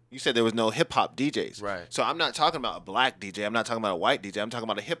hop. You said there was no hip hop DJs, Right. So I'm not talking about a black DJ. I'm not talking about a white DJ. I'm talking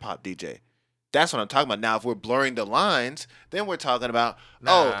about a hip hop DJ. That's what I'm talking about. Now, if we're blurring the lines, then we're talking about,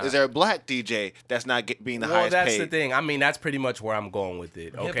 Nah. is there a black DJ that's not being the Well, highest that's paid? the thing. I mean, that's pretty much where I'm going with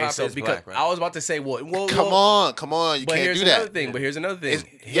it. Okay, Hip-hop so is because black, right? I was about to say, well, Come on, you but can't here's do another that. thing. But here's another thing.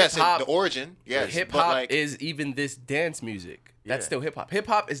 Yes, Hip-hop- the origin, yes, Hip but hop like, is even this dance music. That's Yeah. still hip hop. Hip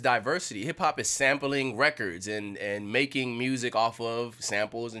hop is diversity. Hip hop is sampling records and making music off of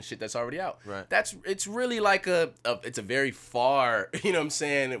samples and shit that's already out. Right. It's really like it's a very far, you know what I'm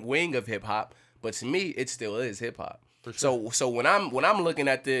saying, wing of hip hop. But to me, it still is hip hop. So when I'm looking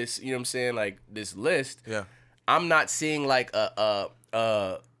at this, you know what I'm saying, like this list, Yeah. I'm not seeing like a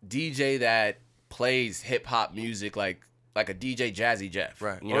DJ that plays hip hop music like a DJ Jazzy Jeff.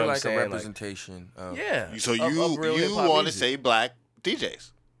 Right. You know or what like I'm saying? a representation of Yeah. so of you real hip-hop want to music. say black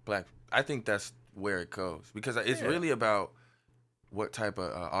DJs? black. I think that's where it goes because it's Yeah. really about what type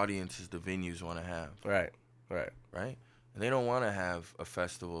of audiences the venues want to have, Right. right? And they don't want to have a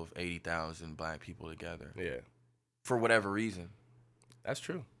festival of 80,000 black people together Yeah. for whatever reason. That's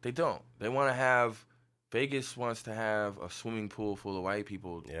true. They don't. They want to have. Vegas wants to have a swimming pool full of white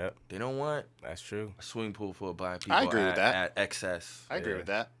people. Yep. They don't want That's true. a swimming pool full of black people. I agree with that. At excess. I agree Yeah. with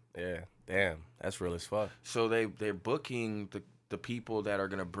that. Yeah. Damn. That's real as fuck. So they're booking the people that are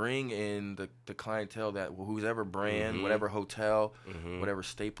gonna bring in the clientele that who's ever brand, Mhm. whatever hotel, Mhm. whatever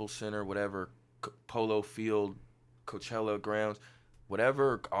Staples Center, whatever Polo Field, Coachella grounds,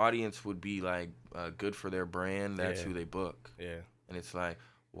 whatever audience would be like good for their brand. That's Yeah. who they book. Yeah. And it's like,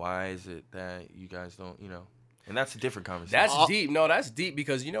 why is it that you guys don't, And that's a different conversation. That's All- deep. No, that's deep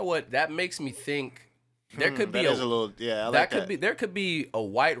because you know what? That makes me think there could be that is a little, I like that. there could be a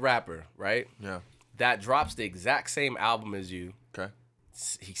white rapper, right? yeah. That drops the exact same album as you. Okay.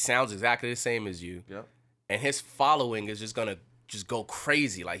 He sounds exactly the same as you. Yep. And his following is just gonna go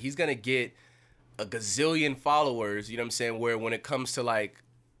crazy. Like he's gonna get a gazillion followers, you know what I'm saying? Where when it comes to like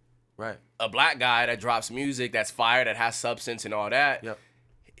Right. a black guy that drops music that's fire, that has substance and all that, Yep.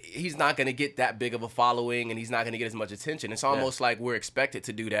 he's not gonna get that big of a following and he's not gonna get as much attention. It's almost like we're expected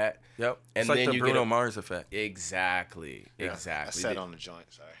to do that. Yep. And It's like then the you Bruno get Mars effect. Exactly. Yeah. I Exactly. sat on the joint.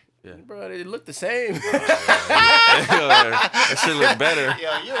 Sorry. Yeah. Bro, it looked the same. That should look better.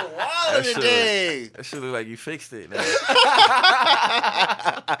 Yo, you're That wild shit today. That should look like you fixed it. Now.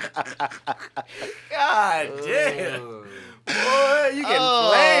 God damn. Boy, you getting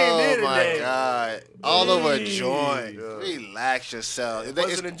flamed here Oh my today. god! All over a Jeez. joint. Relax yourself. It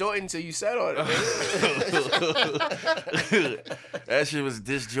wasn't enjoying until you sat on it. That shit was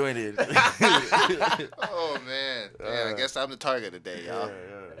disjointed. Oh man, I guess I'm the target today, y'all.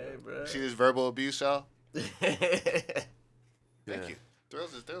 Hey, bro. See this verbal abuse, y'all? Yeah. Thank you.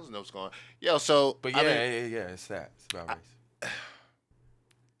 Thrills notes going. Yo, so But I yeah, mean, yeah, it's that. It's about race.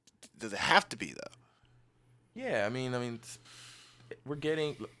 does it have to be though? Yeah, I mean, we're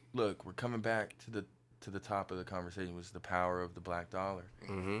getting. Look, we're coming back to the top of the conversation, which is the power of the black dollar,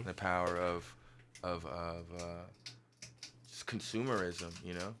 Mm-hmm. the power of just consumerism,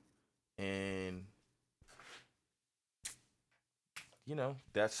 and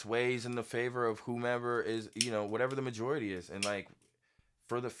that sways in the favor of whomever is, whatever the majority is. And like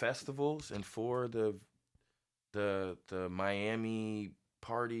for the festivals and for the Miami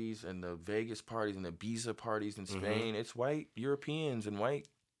parties and the Vegas parties and the Ibiza parties in Spain, it's white Europeans and white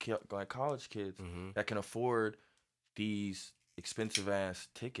like college kids that can afford these expensive ass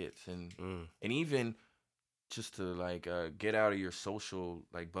tickets and even just to like get out of your social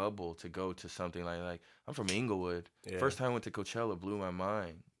like bubble to go to something like I'm from Inglewood. Yeah. First time I went to Coachella blew my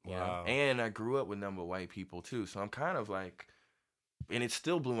mind. Wow. And I grew up with nothing but white people too. So I'm kind of like, and it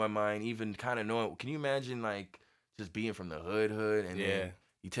still blew my mind even kind of knowing. Can you imagine like just being from the hood and then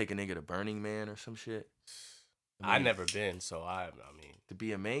you take a nigga to Burning Man or some shit? I never been, so I mean, to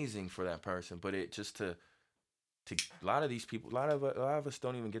be amazing for that person, but it just to a lot of these people, a lot of us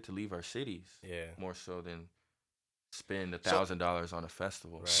don't even get to leave our cities. Yeah, more so than spend $1,000 on a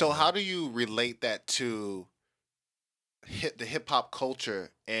festival. Right? So how do you relate that to the hip hop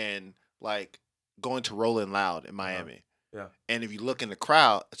culture and like going to Rolling Loud in Miami? Yeah. And if you look in the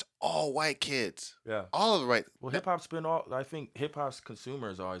crowd, it's all white kids. Yeah. All of the right. Well, hip hop's been I think hip hop's consumer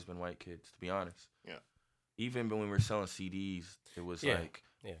has always been white kids, to be honest. Yeah. Even when we were selling CDs, it was like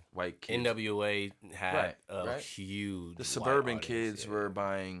white kids. NWA had a huge. The suburban kids were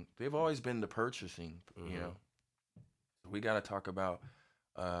buying. They've always been the purchasing. You know, we got to talk about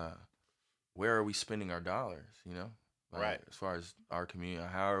where are we spending our dollars? You know, like, right. As far as our community,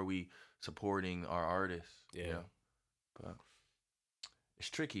 how are we supporting our artists? Yeah. You know? But it's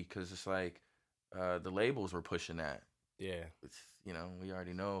tricky because it's like the labels were pushing that. Yeah. It's, we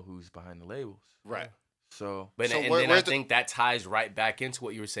already know who's behind the labels. Right. So, I think that ties right back into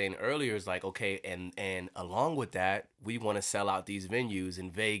what you were saying earlier. Is like, okay, and along with that, we want to sell out these venues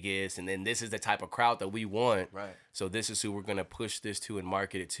in Vegas, and then this is the type of crowd that we want. Right. So this is who we're gonna push this to and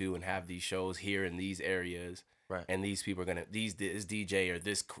market it to, and have these shows here in these areas. Right. And these people are this DJ or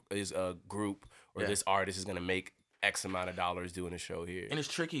this is a group or this artist is gonna make X amount of dollars doing a show here. And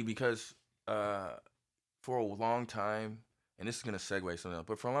it's tricky because for a long time, and this is gonna segue something else,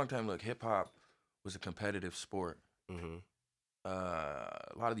 but for a long time, look, hip hop was a competitive sport.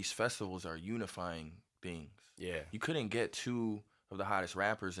 A lot of these festivals are unifying things. Yeah. You couldn't get two of the hottest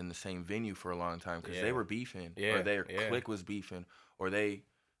rappers in the same venue for a long time because they were beefing, or their clique was beefing, or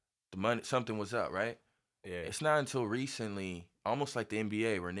something was up, right? Yeah. It's not until recently, almost like the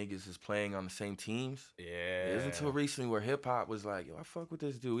NBA, where niggas is playing on the same teams. Yeah. It isn't until recently where hip hop was like, yo, I fuck with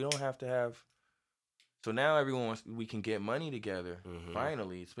this dude. We don't have to have. So now we can get money together.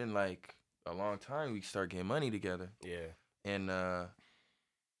 Finally, it's been like a long time we start getting money together. Yeah. And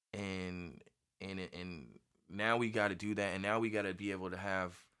now we got to do that, and now we got to be able to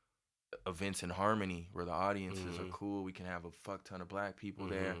have events in harmony where the audiences are cool. We can have a fuck ton of black people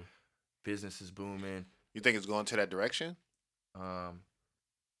there. Business is booming. You think it's going to that direction?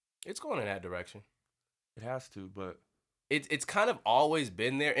 It's going in that direction. It has to, but it's kind of always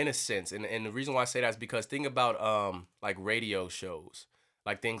been there in a sense, and the reason why I say that is because think about like radio shows,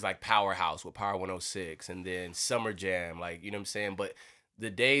 like things like Powerhouse with Power 106, and then Summer Jam, like, you know what I'm saying. But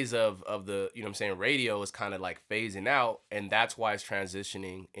the days of the, you know what I'm saying, radio is kind of like phasing out, and that's why it's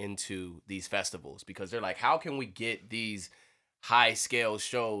transitioning into these festivals, because they're like, how can we get these high scale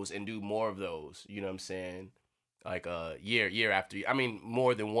shows and do more of those, you know what I'm saying, like year after year. I mean,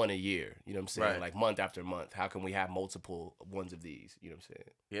 more than one a year, you know what I'm saying, like month after month. How can we have multiple ones of these, you know what I'm saying?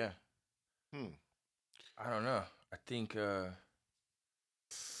 Yeah. I don't know. I think I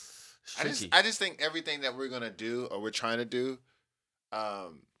just think everything that we're gonna do or we're trying to do,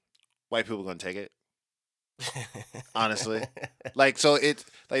 white people are gonna take it. Honestly, like, so it's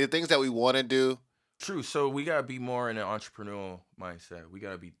like the things that we want to do. True. So we gotta be more in an entrepreneurial mindset. We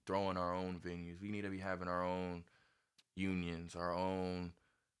gotta be throwing our own venues. We need to be having our own unions, our own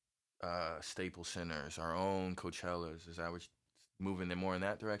Staples Centers, our own Coachellas. Is that what moving them more in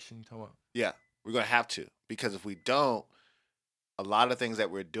that direction you talking about? Yeah, we're gonna have to, because if we don't, a lot of things that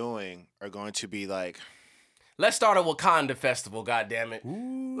we're doing are going to be like, let's start a Wakanda festival, goddammit.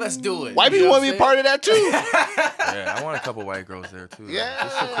 Let's do it. White people want to be a part of that too. Yeah, I want a couple white girls there too. Yeah,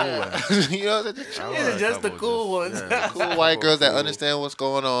 just the cool ones. You know, just the cool ones. Cool white girls that understand what's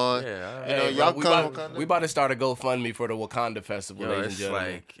going on. Yeah, you know, y'all come. We about to start a GoFundMe for the Wakanda festival, ladies and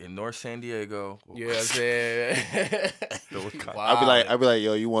gentlemen. Like in North San Diego. You know what I'm saying? I'd be like,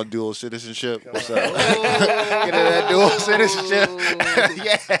 yo, you want dual citizenship? What's up? Get that dual citizenship.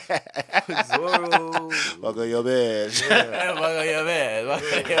 Yeah. Welcome your bitch. Welcome your man.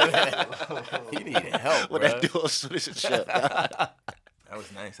 You need help, with bro. that dual citizenship. That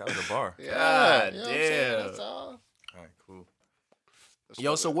was nice. That was a bar. Yeah, God you know damn. That's all. All right, cool.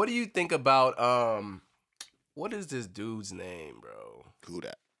 Yo, so what do you think about What is this dude's name, bro? Who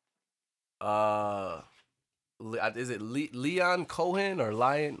that? Is it Leon Cohen or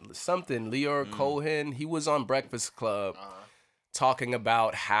Lion something? Leor Cohen. He was on Breakfast Club talking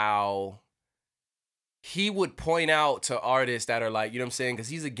about how he would point out to artists that are like, you know what I'm saying? Because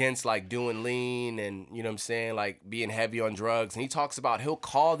he's against like doing lean and, you know what I'm saying, like being heavy on drugs. And he talks about he'll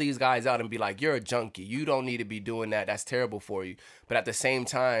call these guys out and be like, you're a junkie. You don't need to be doing that. That's terrible for you. But at the same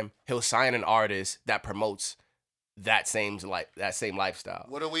time, he'll sign an artist that promotes that same lifestyle.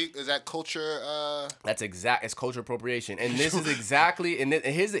 What are we? Is that culture? It's culture appropriation. And this is exactly, and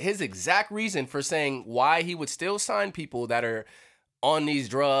his exact reason for saying why he would still sign people that are on these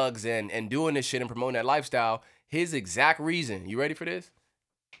drugs and doing this shit and promoting that lifestyle. His exact reason. You ready for this?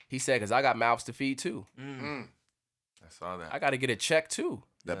 He said, because I got mouths to feed too. I saw that. I got to get a check too.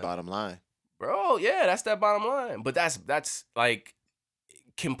 That bottom line. Bro, yeah, that's that bottom line. But that's like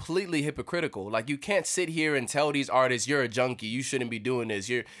completely hypocritical. Like, you can't sit here and tell these artists, you're a junkie, you shouldn't be doing this,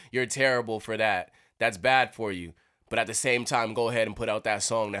 you're terrible for that, that's bad for you. But at the same time, go ahead and put out that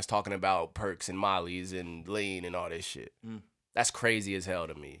song that's talking about perks and mollies and lean and all this shit. That's crazy as hell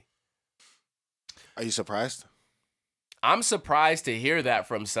to me. Are you surprised? I'm surprised to hear that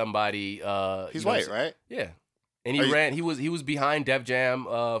from somebody. He's white, right? Yeah. And he was behind Def Jam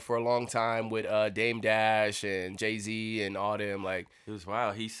for a long time with Dame Dash and Jay-Z and all them. Like, it was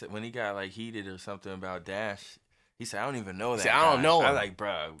wild. He said when he got like heated or something about Dash, he said, I don't even know that. I don't know him. I like,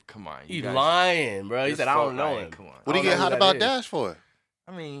 bro, come on. You lying, bro. He said, I don't know him. Come on. What do you get hot about Dash for?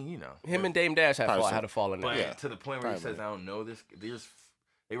 I mean, you know. Him and Dame Dash had a fall in but there. to the point where he says, I don't know this.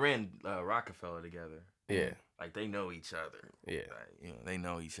 They ran Rockefeller together. Yeah. Like, they know each other. Yeah. Like, you know, they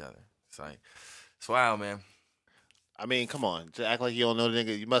know each other. It's like, it's wild, man. I mean, come on. To act like you don't know the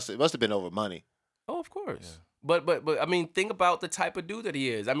nigga, it must have been over money. Oh, of course. Yeah. But I mean, think about the type of dude that he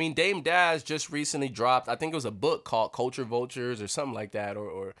is. I mean, Dame Dash just recently dropped, I think it was a book called Culture Vultures or something like that,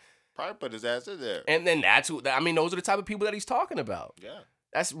 or Probably put his ass in there. and then those are the type of people that he's talking about. Yeah.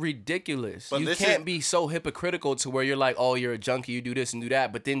 That's ridiculous. But you can't be so hypocritical to where you're like, oh, you're a junkie, you do this and do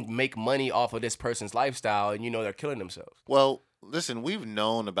that, but then make money off of this person's lifestyle and you know they're killing themselves. Well, listen, we've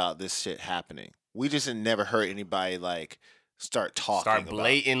known about this shit happening. We just never heard anybody like start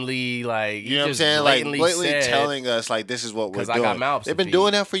blatantly like, you know what I'm saying? Like blatantly telling us like this is what we're doing. I got mouths. They've been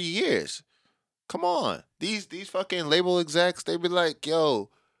doing that for years. Come on. These fucking label execs, they be like,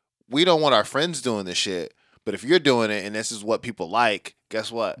 yo, we don't want our friends doing this shit. But if you're doing it and this is what people like,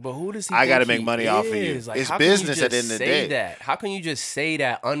 guess what? But who does he? I got to think make money off of you. Like, it's business at the end of the day. That? How can you just say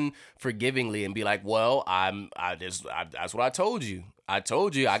that unforgivingly and be like, "Well, that's what I told you. I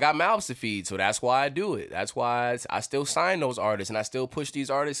told you I got mouths to feed, so that's why I do it. That's why I still sign those artists and I still push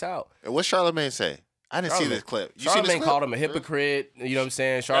these artists out." And what Charlamagne say? I didn't see this clip. You seen this Charlamagne clip? called him a hypocrite. You know what I'm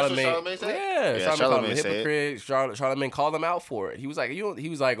saying? Charlamagne said? Yeah, Charlamagne called him a hypocrite. Charlamagne called him out for it. He was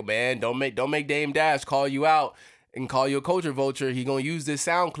like, man, don't make Dame Dash call you out and call you a culture vulture. He gonna use this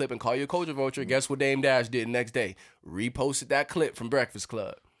sound clip and call you a culture vulture. Guess what Dame Dash did the next day? Reposted that clip from Breakfast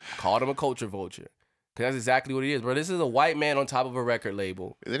Club. Called him a culture vulture. Cause that's exactly what he is, bro. This is a white man on top of a record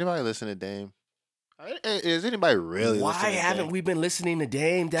label. Is anybody listening to Dame? Is anybody really listening to Dame? Why haven't we been listening to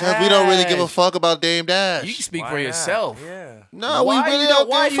Dame Dash? Because we don't really give a fuck about Dame Dash. You can speak for yourself. Yeah. No, we really don't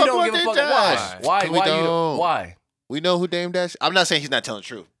give a fuck about Dame Dash. Why? We know who Dame Dash is. I'm not saying he's not telling the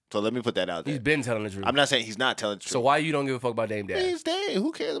truth. So let me put that out there. He's been telling the truth. I'm not saying he's not telling the truth. So why you don't give a fuck about Dame Dash? He's Dame.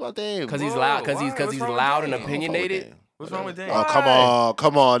 Who cares about Dame? Because he's loud. Because he's loud and opinionated. What's wrong with Dame? Oh,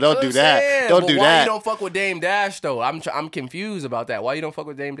 come on. Don't do that. Don't do that. Why you don't fuck with Dame Dash though? I'm confused about that. Why you don't fuck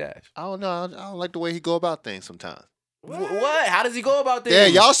with Dame Dash? I don't know. I don't like the way he go about things sometimes. What? How does he go about this? Yeah,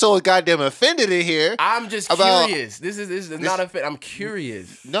 y'all so goddamn offended in here. I'm just curious. This is not offended. I'm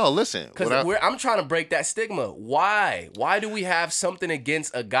curious. No, listen. Because I'm trying to break that stigma. Why? Why do we have something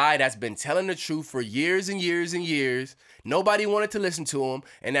against a guy that's been telling the truth for years and years and years? Nobody wanted to listen to him.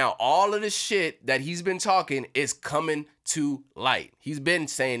 And now all of the shit that he's been talking is coming to light. He's been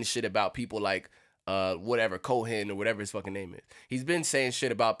saying shit about people like whatever, Cohen or whatever his fucking name is. He's been saying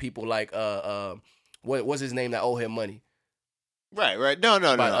shit about people like what's his name that owe him money? Right. No.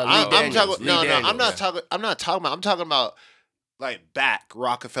 I'm not talking about like back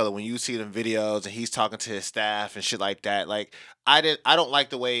Rockefeller when you see them videos and he's talking to his staff and shit like that. Like I don't like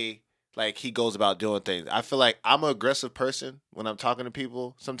the way like he goes about doing things. I feel like I'm an aggressive person when I'm talking to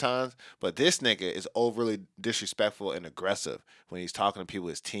people sometimes, but this nigga is overly disrespectful and aggressive when he's talking to people,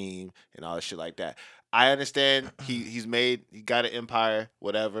 his team and all this shit like that. I understand he got an empire,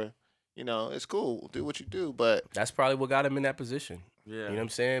 whatever. You know, it's cool. Do what you do, but that's probably what got him in that position. Yeah, you know what I'm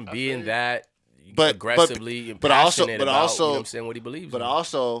saying? Being that aggressively and passionate about, you know what I'm saying, what he believes. But in.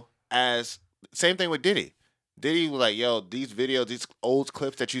 Also, as same thing with Diddy. Diddy was like, yo, these videos, these old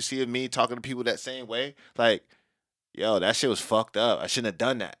clips that you see of me talking to people that same way, like, yo, that shit was fucked up. I shouldn't have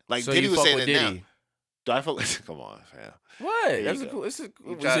done that. Like So Diddy you was fuck saying with it Diddy? now. Do I fuck with? Come on, fam. What? There That's you a go. cool. So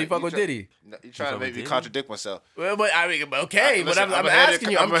try- you fuck you with try- Diddy? No, you trying to fuck make with me Diddy? contradict myself. Well, but I mean, okay, Listen, but I'm ahead of asking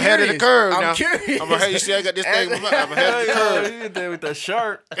the- you. I'm ahead of the curious. curve I'm now. curious. I'm ahead. You see, I got this thing. I'm ahead of the curve. You there with the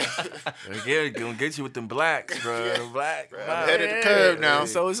shark. Again, gonna get you with them blacks, bro. The black. I'm ahead of the curve now.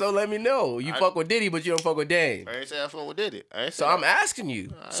 So let me know. You fuck with Diddy, but you don't fuck with Dame. I ain't say I fuck with Diddy. I ain't say So I'm that. asking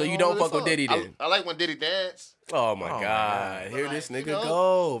you. I So you don't really fuck with Diddy then? I like when Diddy dance. Oh my Oh, my God! God. Here But this like, nigga you know-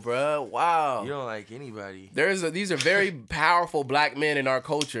 go, bro. Wow. You don't like anybody. These are very powerful black men in our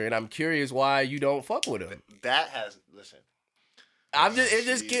culture, and I'm curious why you don't fuck with them. That has listen. I'm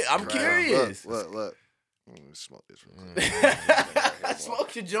Jesus Christ. curious. Look. Let me smoke this real quick.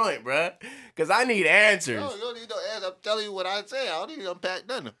 Smoke your joint, bro, because I need answers. No, you don't need no answer. I'm telling you what I say. I don't need to unpack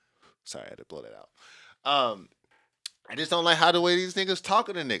nothing. Sorry, I had to blow that out. I just don't like how the way these niggas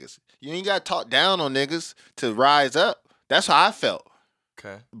talking to niggas. You ain't got to talk down on niggas to rise up. That's how I felt.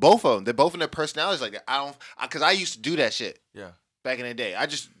 Okay. Both of them. They're both in their personalities like that. Because I used to do that shit Yeah. back in the day. I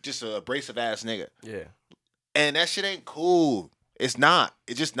just a abrasive ass nigga. Yeah. And that shit ain't cool. It's not.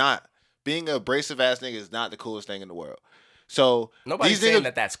 It's just not. Being an abrasive ass nigga is not the coolest thing in the world. So Nobody's these saying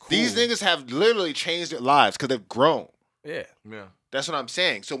niggas, that's cool. These niggas have literally changed their lives because they've grown. Yeah. Yeah. That's what I'm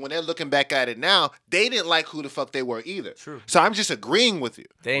saying. So when they're looking back at it now, they didn't like who the fuck they were either. True. So I'm just agreeing with you.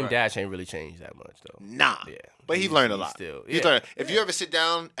 Dame Right. Dash ain't really changed that much though. Nah. Yeah. But he He's- learned a he's lot. still- He's yeah. learned. If you ever sit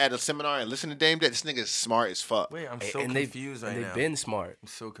down at a seminar and listen to Dame Dash, this nigga is smart as fuck. Wait, I'm so And confused right they've now. been smart. I'm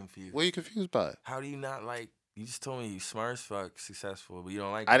so confused. What are you confused by? How do you not like? You just told me you smart as fuck, successful, but you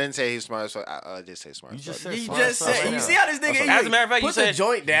don't like. I it. didn't say he's smart as fuck. I did say smart You as just fuck. said You smart just as fuck said. right You now. see how this nigga? As a matter of fact, you put the said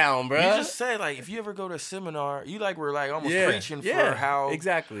joint down, bro. You just said like if you ever go to a seminar, you like were like almost preaching yeah, for how.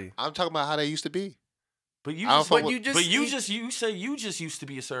 exactly. I'm talking about how they used to be. But you I don't just, fuck but with- you just, but you just, you say you just used to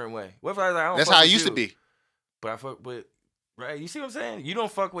be a certain way. What if I was like, I don't That's fuck how I with used to you, be. But I fuck with, right? You see what I'm saying? You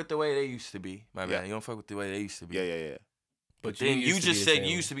don't fuck with the way they used to be, my Yeah. man. You don't fuck with the way they used to be. Yeah. But then you used to just be the said same you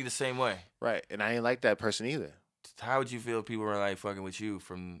way. used to be the same way. Right. And I ain't like that person either. How would you feel if people were like fucking with you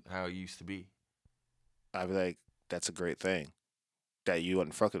from how you used to be? I'd be like, that's a great thing that you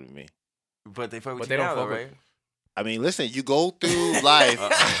wasn't fucking with me. But they fuck with But you they don't now, though, fuck with- right? I mean, listen, you go through life.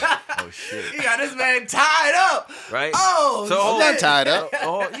 Oh shit! You got this man tied up. Right? Oh, So I'm not tied up.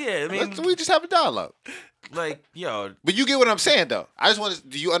 Oh yeah, I mean, We just have a dialogue. like yo, But you get what I'm saying, though. I just want to.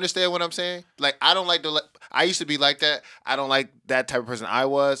 Do you understand what I'm saying? Like, I don't like the. I used to be like that. I don't like that type of person I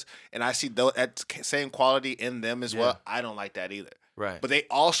was, and I see that same quality in them as well. I don't like that either. right? But they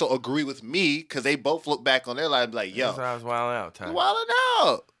also agree with me because they both look back on their life and be like, That's yo, why I was wilding out. you Time. wilding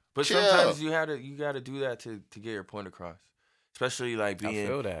out. But Chill. sometimes you gotta do that to get your point across, especially like I being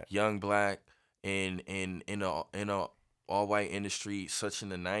feel that. young black in a all white industry, such in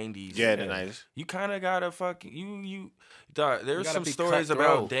the 90s. Yeah, the 90s. You kind of gotta dog, there's gotta some be stories about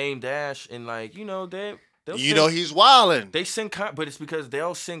cutthroat. Dame Dash and like they'll You know he's wilding. they send but it's because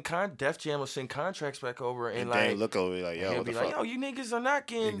they'll send Def Jam will send contracts back over and And like they look over me like, and yo, he'll what be the like, fuck? yo, you niggas are not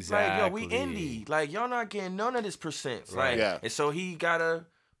getting like, yo, we Exactly. indie. Like, y'all not getting none of this percents. Right. Like, Yeah. and so he gotta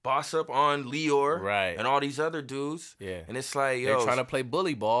boss up on Lior Right. and all these other dudes. Yeah. And it's like, They're yo, trying to play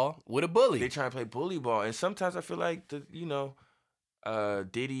bully ball with a bully. they trying to play bully ball. And sometimes I feel like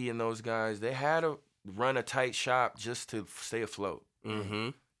Diddy and those guys, they had to run a tight shop just to stay afloat. Mm-hmm.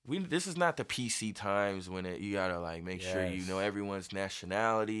 This is not the PC times when you gotta like make sure you Yes. know everyone's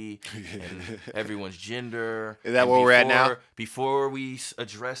nationality and everyone's gender. Is that And where we're at now? Before we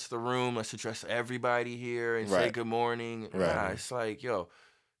address the room, let's address everybody here and say Right. good morning. Right. Nah, it's like, yo,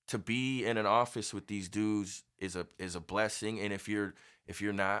 to be in an office with these dudes is a blessing. And if you're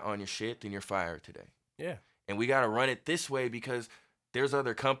not on your shit, then you're fired today. Yeah. And we gotta run it this way because there's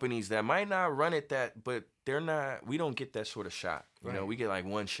other companies that might not run it but we don't get that sort of shot. You know, Right. we get like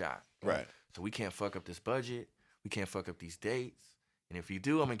one shot. Right. So we can't fuck up this budget. We can't fuck up these dates. And if you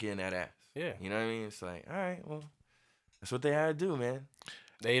do, I'm gonna get in that ass. Yeah. You know what I mean? It's like, all right, well, that's what they had to do, man.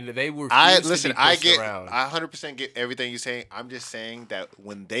 They were. I refused to listen. be I pushed get. around. I 100% get everything you're saying. I'm just saying that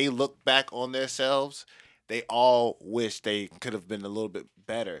when they look back on themselves, they all wish they could have been a little bit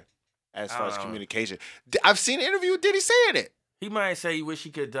better as far as communication. I've seen an interview with Diddy saying it. He might say he wish he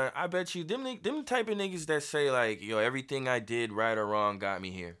could have done. I bet you them type of niggas that say like, yo, everything I did right or wrong got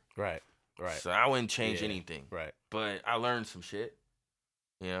me here. Right. Right. So I wouldn't change Yeah. anything. Right. But I learned some shit.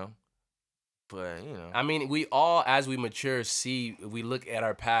 You know? But, you know. I mean, we all, as we mature, we look at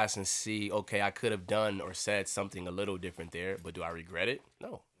our past and see, okay, I could have done or said something a little different there, but do I regret it?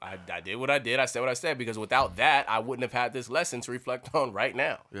 No. I did what I did. I said what I said because without that, I wouldn't have had this lesson to reflect on right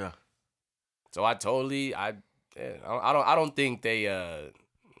now. Yeah. So I Yeah, I don't think they.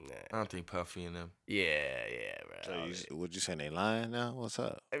 I don't think Puffy and them. Yeah, bro. So what you saying? They lying now? What's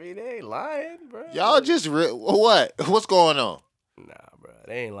up? I mean, they ain't lying, bro. Y'all just what? What's going on? Nah, bro.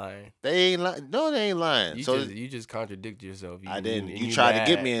 They ain't lying. They ain't lying. No, they ain't lying. You just contradict yourself. I didn't. You tried to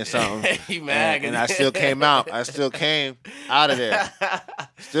get me in something. You mad? and I still came out. I still came out of there.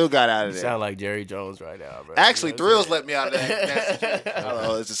 Still got out of You there. sound like Jerry Jones right now, bro. Actually, You know what Thrills I'm let me out of that.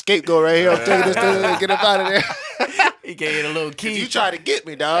 Oh, it's a scapegoat right here. I'm taking this to get up out of there. saying? He gave it a little key. You tried to get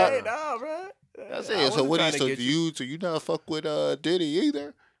me, dog. Hey, nah, bro. That's I it. So wasn't what? trying to get So you not fuck with Diddy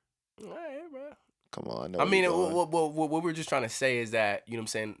either? Hey, bro. Come on. I know I where mean, you going. what we're just trying to say is that, you know what I'm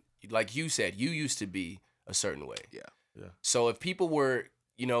saying, like you said, you used to be a certain way. Yeah. So if people were,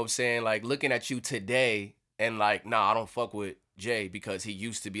 you know what I'm saying, like looking at you today and like, nah, I don't fuck with Jay because he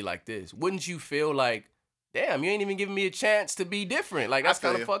used to be like this, wouldn't you feel like, damn, you ain't even giving me a chance to be different? Like, that's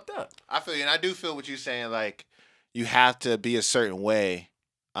feel kind of you. fucked up. I feel you, and I do feel what you're saying. Like, you have to be a certain way,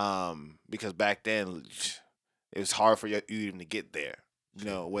 because back then it was hard for you even to get there. You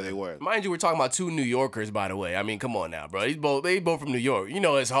know where they were. Mind you, we're talking about two New Yorkers, by the way. I mean, come on now, bro. They both from New York. You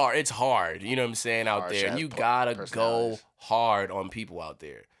know, it's hard. It's hard. You know what I'm saying out Harsh there. And ass you gotta go personalities. hard on people out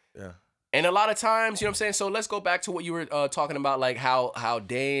there. Yeah. And a lot of times, you know what I'm saying? So let's go back to what you were talking about, like how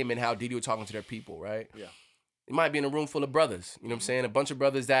Dame and how Diddy were talking to their people, right? Yeah. You might be in a room full of brothers, you know what I'm saying? A bunch of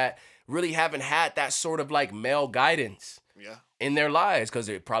brothers that really haven't had that sort of like male guidance Yeah. in their lives because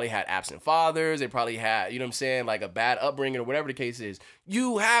they probably had absent fathers. They probably had, you know what I'm saying, like a bad upbringing or whatever the case is.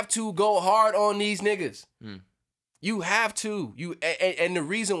 You have to go hard on these niggas. You have to. And the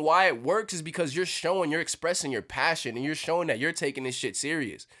reason why it works is because you're expressing your passion and you're showing that you're taking this shit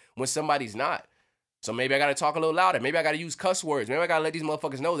serious when somebody's not. So maybe I got to talk a little louder. Maybe I got to use cuss words. Maybe I got to let these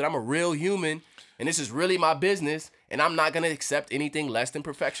motherfuckers know that I'm a real human and this is really my business and I'm not going to accept anything less than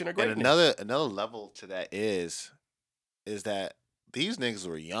perfection or greatness. And another level to that is that these niggas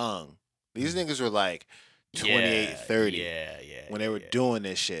were young. These niggas were like 28, 30 when they were doing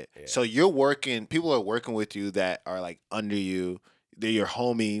this shit. Yeah. So people are working with you that are like under you. They're your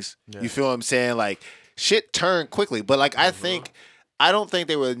homies. Yeah. You feel what I'm saying? Like shit turned quickly. But like I don't think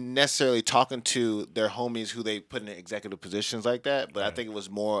they were necessarily talking to their homies who they put in executive positions like that. But I think it was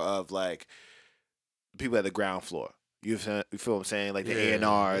more of like people at the ground floor. You feel what I'm saying? Like the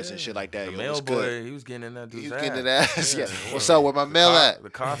A&Rs and shit like that. The Yo, mail what's boy, good? he was getting in that dude's He's ass. getting in that ass. Yeah. Yeah. What's up? Where my mail at?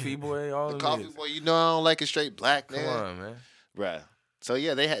 The coffee boy, all The them coffee niggas. boy, you know I don't like it straight black, Come man. on, man. Bruh. So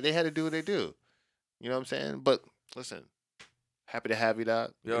yeah, they had to do what they do. You know what I'm saying? But listen, happy to have you,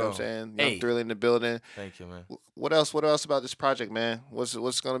 dog. You know what I'm Yo. saying? Hey. Young Thriller in the building. Thank you, man. What else about this project, man?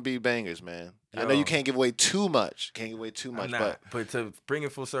 What's gonna be bangers, man? I know you Yo. can't give away too much. I'm not, but to bring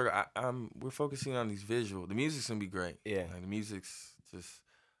it full circle, we're focusing on these visuals. The music's gonna be great. Yeah. Like, the music's just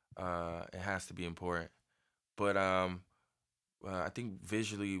it has to be important. But I think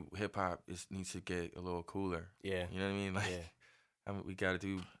visually hip hop needs to get a little cooler. Yeah. You know what I mean? Like Yeah. we gotta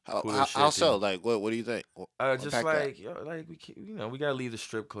do How, cooler how, shit. how so? than- Like what do you think? just unpack that. like we gotta leave the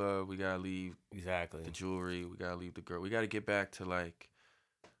strip club. We gotta leave Exactly. the jewelry. We gotta leave the girl. We gotta get back to like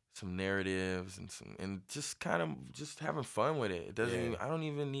some narratives and just kind of just having fun with it. It doesn't. Yeah. Even, I don't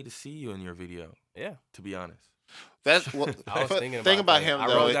even need to see you in your video. Yeah. To be honest. That's what I was thinking thing about about that. him I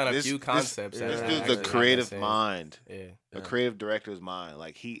though. wrote down a this, few concepts. that This I dude's actually a not creative saying. mind. Yeah. A Yeah. creative director's mind.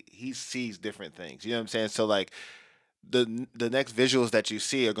 Like he sees different things. You know what I'm saying? So like the next visuals that you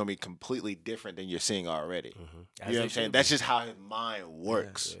see are gonna be completely different than you're seeing already. Mm-hmm. You know what I'm saying? That's just how his mind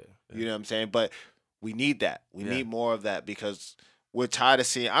works. Yeah. You know what I'm saying? But we need that. We Yeah. need more of that because I'm tired of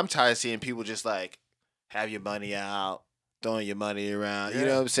seeing people just like have your money out, throwing your money around. You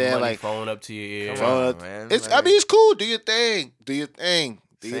know what I'm saying? Money Like phone up to your ear. Come Phone on, up- man. it's Like, it's cool. Do your thing. Do your thing.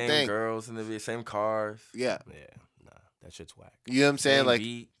 Do your same thing. girls in the video, same cars. Yeah. Yeah. Nah, that shit's whack. You know what I'm saying? Same Like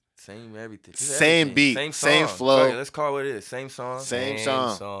beat, same everything. Just Same everything. beat, same same song. flow. Fuck it, let's call it what it is. Same song, Same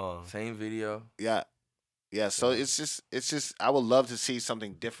song. same video. Yeah. Yeah. So it's just I would love to see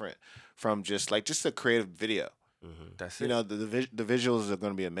something different from just a creative video. Mm-hmm. That's it. You know, the visuals are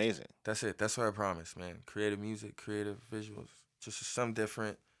going to be amazing. That's it. That's what I promise, man. Creative music, creative visuals, just something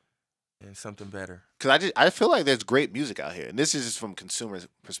different and something better. Cuz I feel like there's great music out here. And this is just from consumers'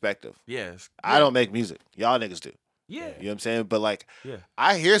 perspective. Yes. I don't make music. Y'all niggas do. Yeah. You know what I'm saying? But like Yeah.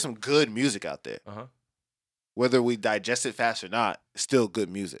 I hear some good music out there. Uh huh. Whether we digest it fast or not, it's still good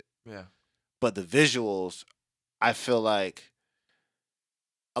music. Yeah. But the visuals, I feel like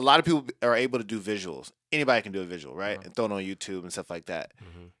a lot of people are able to do visuals. Anybody can do a visual, right? Uh-huh. And throw it on YouTube and stuff like that.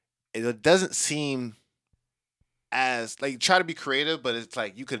 Mm-hmm. It doesn't seem as like try to be creative, but it's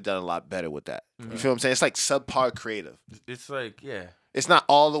like you could have done a lot better with that. Mhm. You feel what I'm saying? It's like subpar creative. It's like, yeah. It's not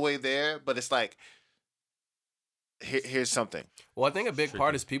all the way there, but it's like here's something. Well, I think a big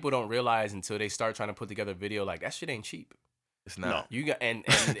part is people don't realize until they start trying to put together a video like that shit ain't cheap. It's not. You got and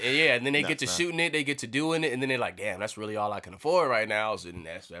yeah, and then they No, get to no. shooting it, they get to doing it, and then they're like, damn, that's really all I can afford right now. So then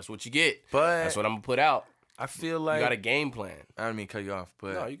that's what you get. But That's what I'm gonna put out. I feel You like got a game plan. I don't mean to cut you off,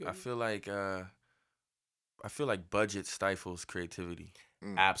 but No, you good. I feel like budget stifles creativity.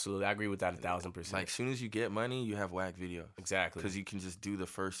 Absolutely, I agree with that 1,000%. Like, soon as you get money, you have whack videos. exactly, Because you can just do the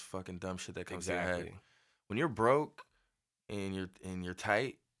first fucking dumb shit that comes to your exactly. head. When you're broke and you're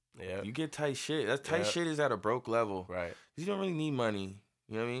tight, Yeah, you get tight shit. That tight Yep. shit is at a broke level. right. You don't really need money.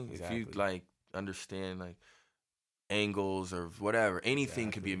 You know what I mean? If Exactly. you like understand like angles or whatever,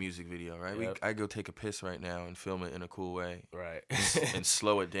 anything could be a Exactly. music video, right? Yep. I go take a piss right now and film it in a cool way. Right. And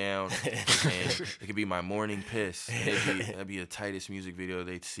slow it down, and it could be my morning piss. That'd be the tightest music video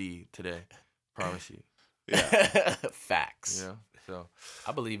they'd see today. Promise you. Facts. You know. So,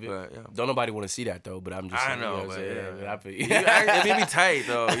 I believe it. but yeah. Don't nobody want to see that though, but I'm just I saying, know, you know what but I'm saying? yeah, Yeah, I feel you. It'd be tight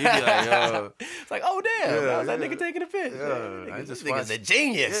though. You'd be like, yo, It's like, oh damn, Yeah, that was that yeah. nigga taking a piss. Yeah, I This just nigga's watched- a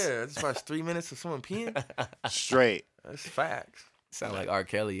genius. yeah. I just watched 3 minutes of someone peeing. Straight. That's facts. Sound like R.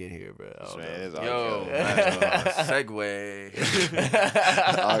 Kelly in here, bro. I don't Man, know. it's R. Yo, Kelly.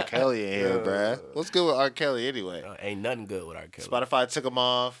 segue. R. Kelly in here, bruh. What's good with R. Kelly anyway? Ain't nothing good with R. Kelly. Spotify took him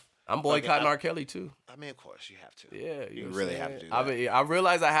off. I'm boycotting R. Kelly too. I mean, of course you have to. Yeah, You know what really I'm have saying? to do I that. mean, I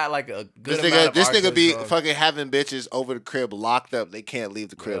realized I had like a good This amount of nigga R. Kelly be songs. fucking having bitches over the crib locked up. They can't leave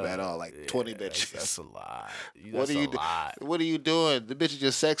the crib Bruh, at all. Like yeah, 20 That's bitches. a lot. What That's are you a lot. What are you doing? The bitches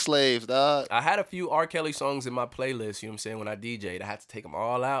just sex slaves, dog. I had a few R. Kelly songs in my playlist. You know what I'm saying? When I DJ'd, I had to take them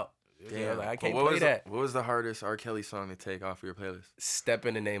all out. You know, Damn. like, I But can't what play was that. what was the hardest R. Kelly song to take off your playlist? Step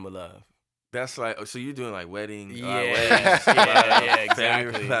in the Name of Love. That's like, so you're doing like wedding, Yeah, weddings, yeah, family-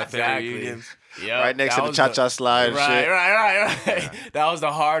 exactly, family exactly. reunions. Yeah, Right next to the cha-cha slide and Right, shit. right. That was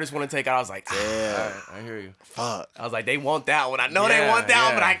the hardest one to take out. I was like, Yeah. I hear you. Fuck. I was like, they want that one. I know they Yeah, want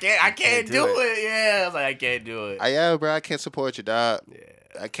that one, but yeah. I can't do do it. it. Yeah, I was like, I can't do it. Yeah, bro. I can't support you, dog.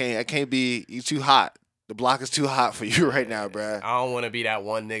 Yeah. I can't be. You too hot. The block is too hot for you right now, bro. I don't want to be that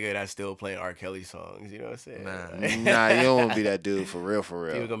one nigga that's still playing R. Kelly songs. You know what I'm saying? Nah. Nah, you don't want to be that dude for real, for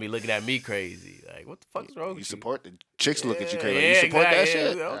People real. gonna be looking at me crazy. Like, what the fuck's wrong with You you? support the chicks look at you Yeah, crazy. Like, yeah, you support that exactly.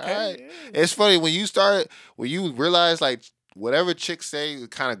 shit. Yeah, okay, All right. yeah. It's funny when you realize like whatever chicks say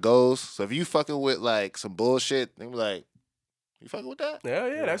it kind of goes. So if you fucking with like some bullshit, they be like, "You fucking with that?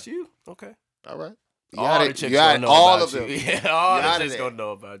 Yeah, that's you. Okay. All right." You All got the it. chicks You got gonna it. know All about of them. you. Yeah, all You the outta chicks there. gonna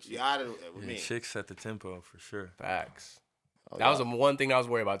know about you. You got it with Yeah, me. chicks set the tempo for sure. Facts. Oh, That was the y'all- one thing I was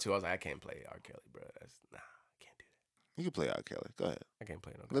worried about too. I was like, I can't play R. Kelly, bro. I can't do that. You can play R. Kelly. Go ahead. I can't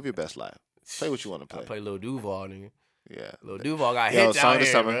play no. Live your best life. Play what you want to I play. play Lil Duval, nigga. Yeah. Lil Duval got Yo, hits song out of the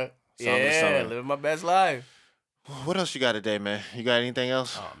here, summer. bro. Song of the Yeah, summer. living my best life. What else you got today, man? You got anything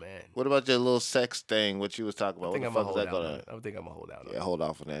else? Oh man, What about your little sex thing? What you was talking I about? think What I'm the gonna fuck hold is out. that On gonna? it. I think I'm gonna hold out. On Yeah, it. hold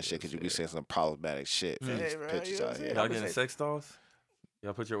off on that shit because you be saying some problematic shit for Yeah, these bro, pictures you know what out I'm here. saying? Y'all I'm getting saying- sex dolls?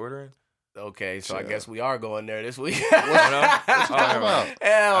 Y'all put your order in? Okay, so I Chill. guess we are going there this week. Oh, no? talking about?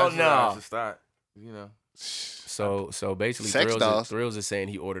 Hell I no. just thought, you know, So basically, Sex dolls? Thrills is saying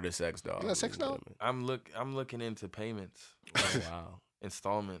he ordered a sex doll. You got a sex doll? I'm looking into payments, Oh, wow.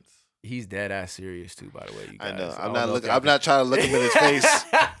 installments. He's dead ass serious too, by the way. You I guys. know. I I'm don't not know if looking. y'all I'm not trying to look him in his face.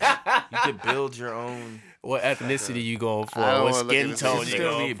 You could build your own, What ethnicity you going for? I don't What wanna look at skin his tone face. you It's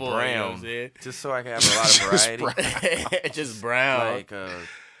gonna going be for? You know what I'm brown. saying? just so I can have a lot of Just variety. Just brown. Like,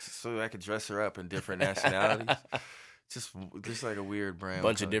 so I could dress her up in different nationalities. just like a weird brown.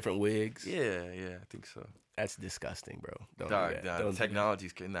 Bunch of color. different wigs. Yeah, I think so. That's disgusting, bro. Don't Dog, do that. dog, Don't do that.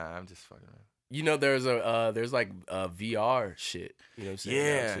 technology's good. Nah, I'm just fucking around. You know, there's like VR shit. You know what I'm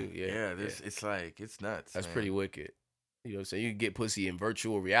saying? now, too. Yeah. It's like it's nuts. That's man. pretty wicked. You know what I'm saying? You can get pussy in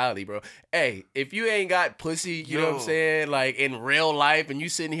virtual reality, bro. Hey, if you ain't got pussy, you know what I'm Yo. saying, like in real life, and you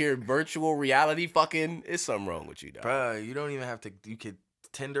sitting here virtual reality fucking, it's something wrong with you, dog. Bruh, you don't even have to. You could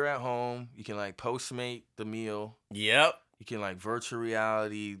Tinder at home. You can like Postmate the meal. Yep. You can like virtual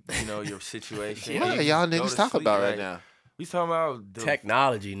reality. You know your situation. Yeah, What You are can y'all go niggas to talking sleep, about right like, now? We talking about the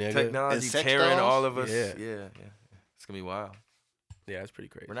Technology, nigga. technology And sex tearing dolls? all of us. Yeah. Yeah. It's gonna be wild. Yeah, that's pretty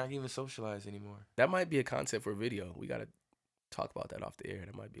crazy. We're not even socialized anymore. That might be a concept for a video. We gotta talk about that off the air.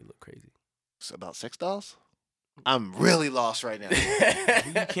 That might be a little crazy. It's about sex dolls? I'm really lost right now.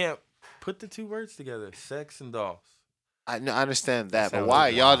 You can't put the two words together: sex and dolls. I know, I understand that, but Sounds why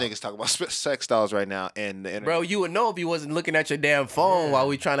like y'all wild. niggas talking about sex dolls right now and the internet? Bro, you would know if you wasn't looking at your damn phone Yeah. while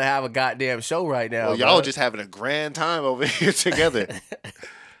we trying to have a goddamn show right now. well, y'all bro. just having a grand time over here together.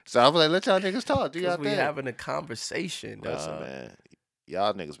 So I was like, let y'all niggas talk. Do y'all Because we thing. having a conversation, dog. Listen, man.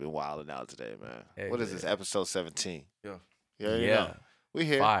 Y'all niggas been wilding out today, man. Hey, What is man. this? Episode 17. Yeah. Yeah. Yeah. We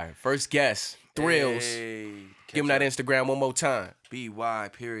here. Fire. First guest. Thrills. Hey, Give him that Instagram one more time.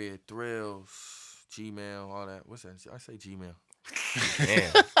 BY.thrills, Gmail, all that. What's that? I say Gmail.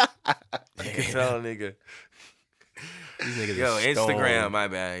 Damn. You can tell a nigga. These niggas Yo, are Instagram, stoned. my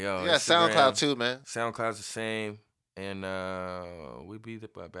bad. Yo, Yeah, Instagram, SoundCloud too, man. SoundCloud's the same, and we be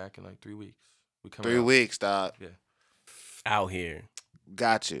back in like 3 weeks. We coming 3 out. weeks, dog. Out here.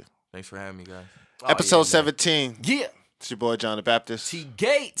 Got you. Thanks for having me, guys. Episode man. 17. Yeah. It's your boy John the Baptist. T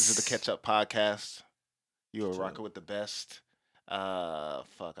Gates. This is the Catch Up Podcast. You are rocking with the best. I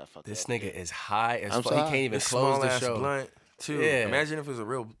fucked This up. nigga is high as I'm fuck. He sorry. can't even This close small the ass show. blunt too. Yeah. Imagine if it was a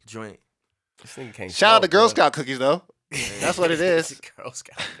real joint. This nigga can't Shout out to smoke, Girl bro. Scout cookies, though. That's what it is. Girl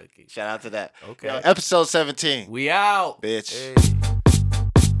Scout cookies. Shout out to that. Okay. Yo, episode 17. We out. Bitch. Hey.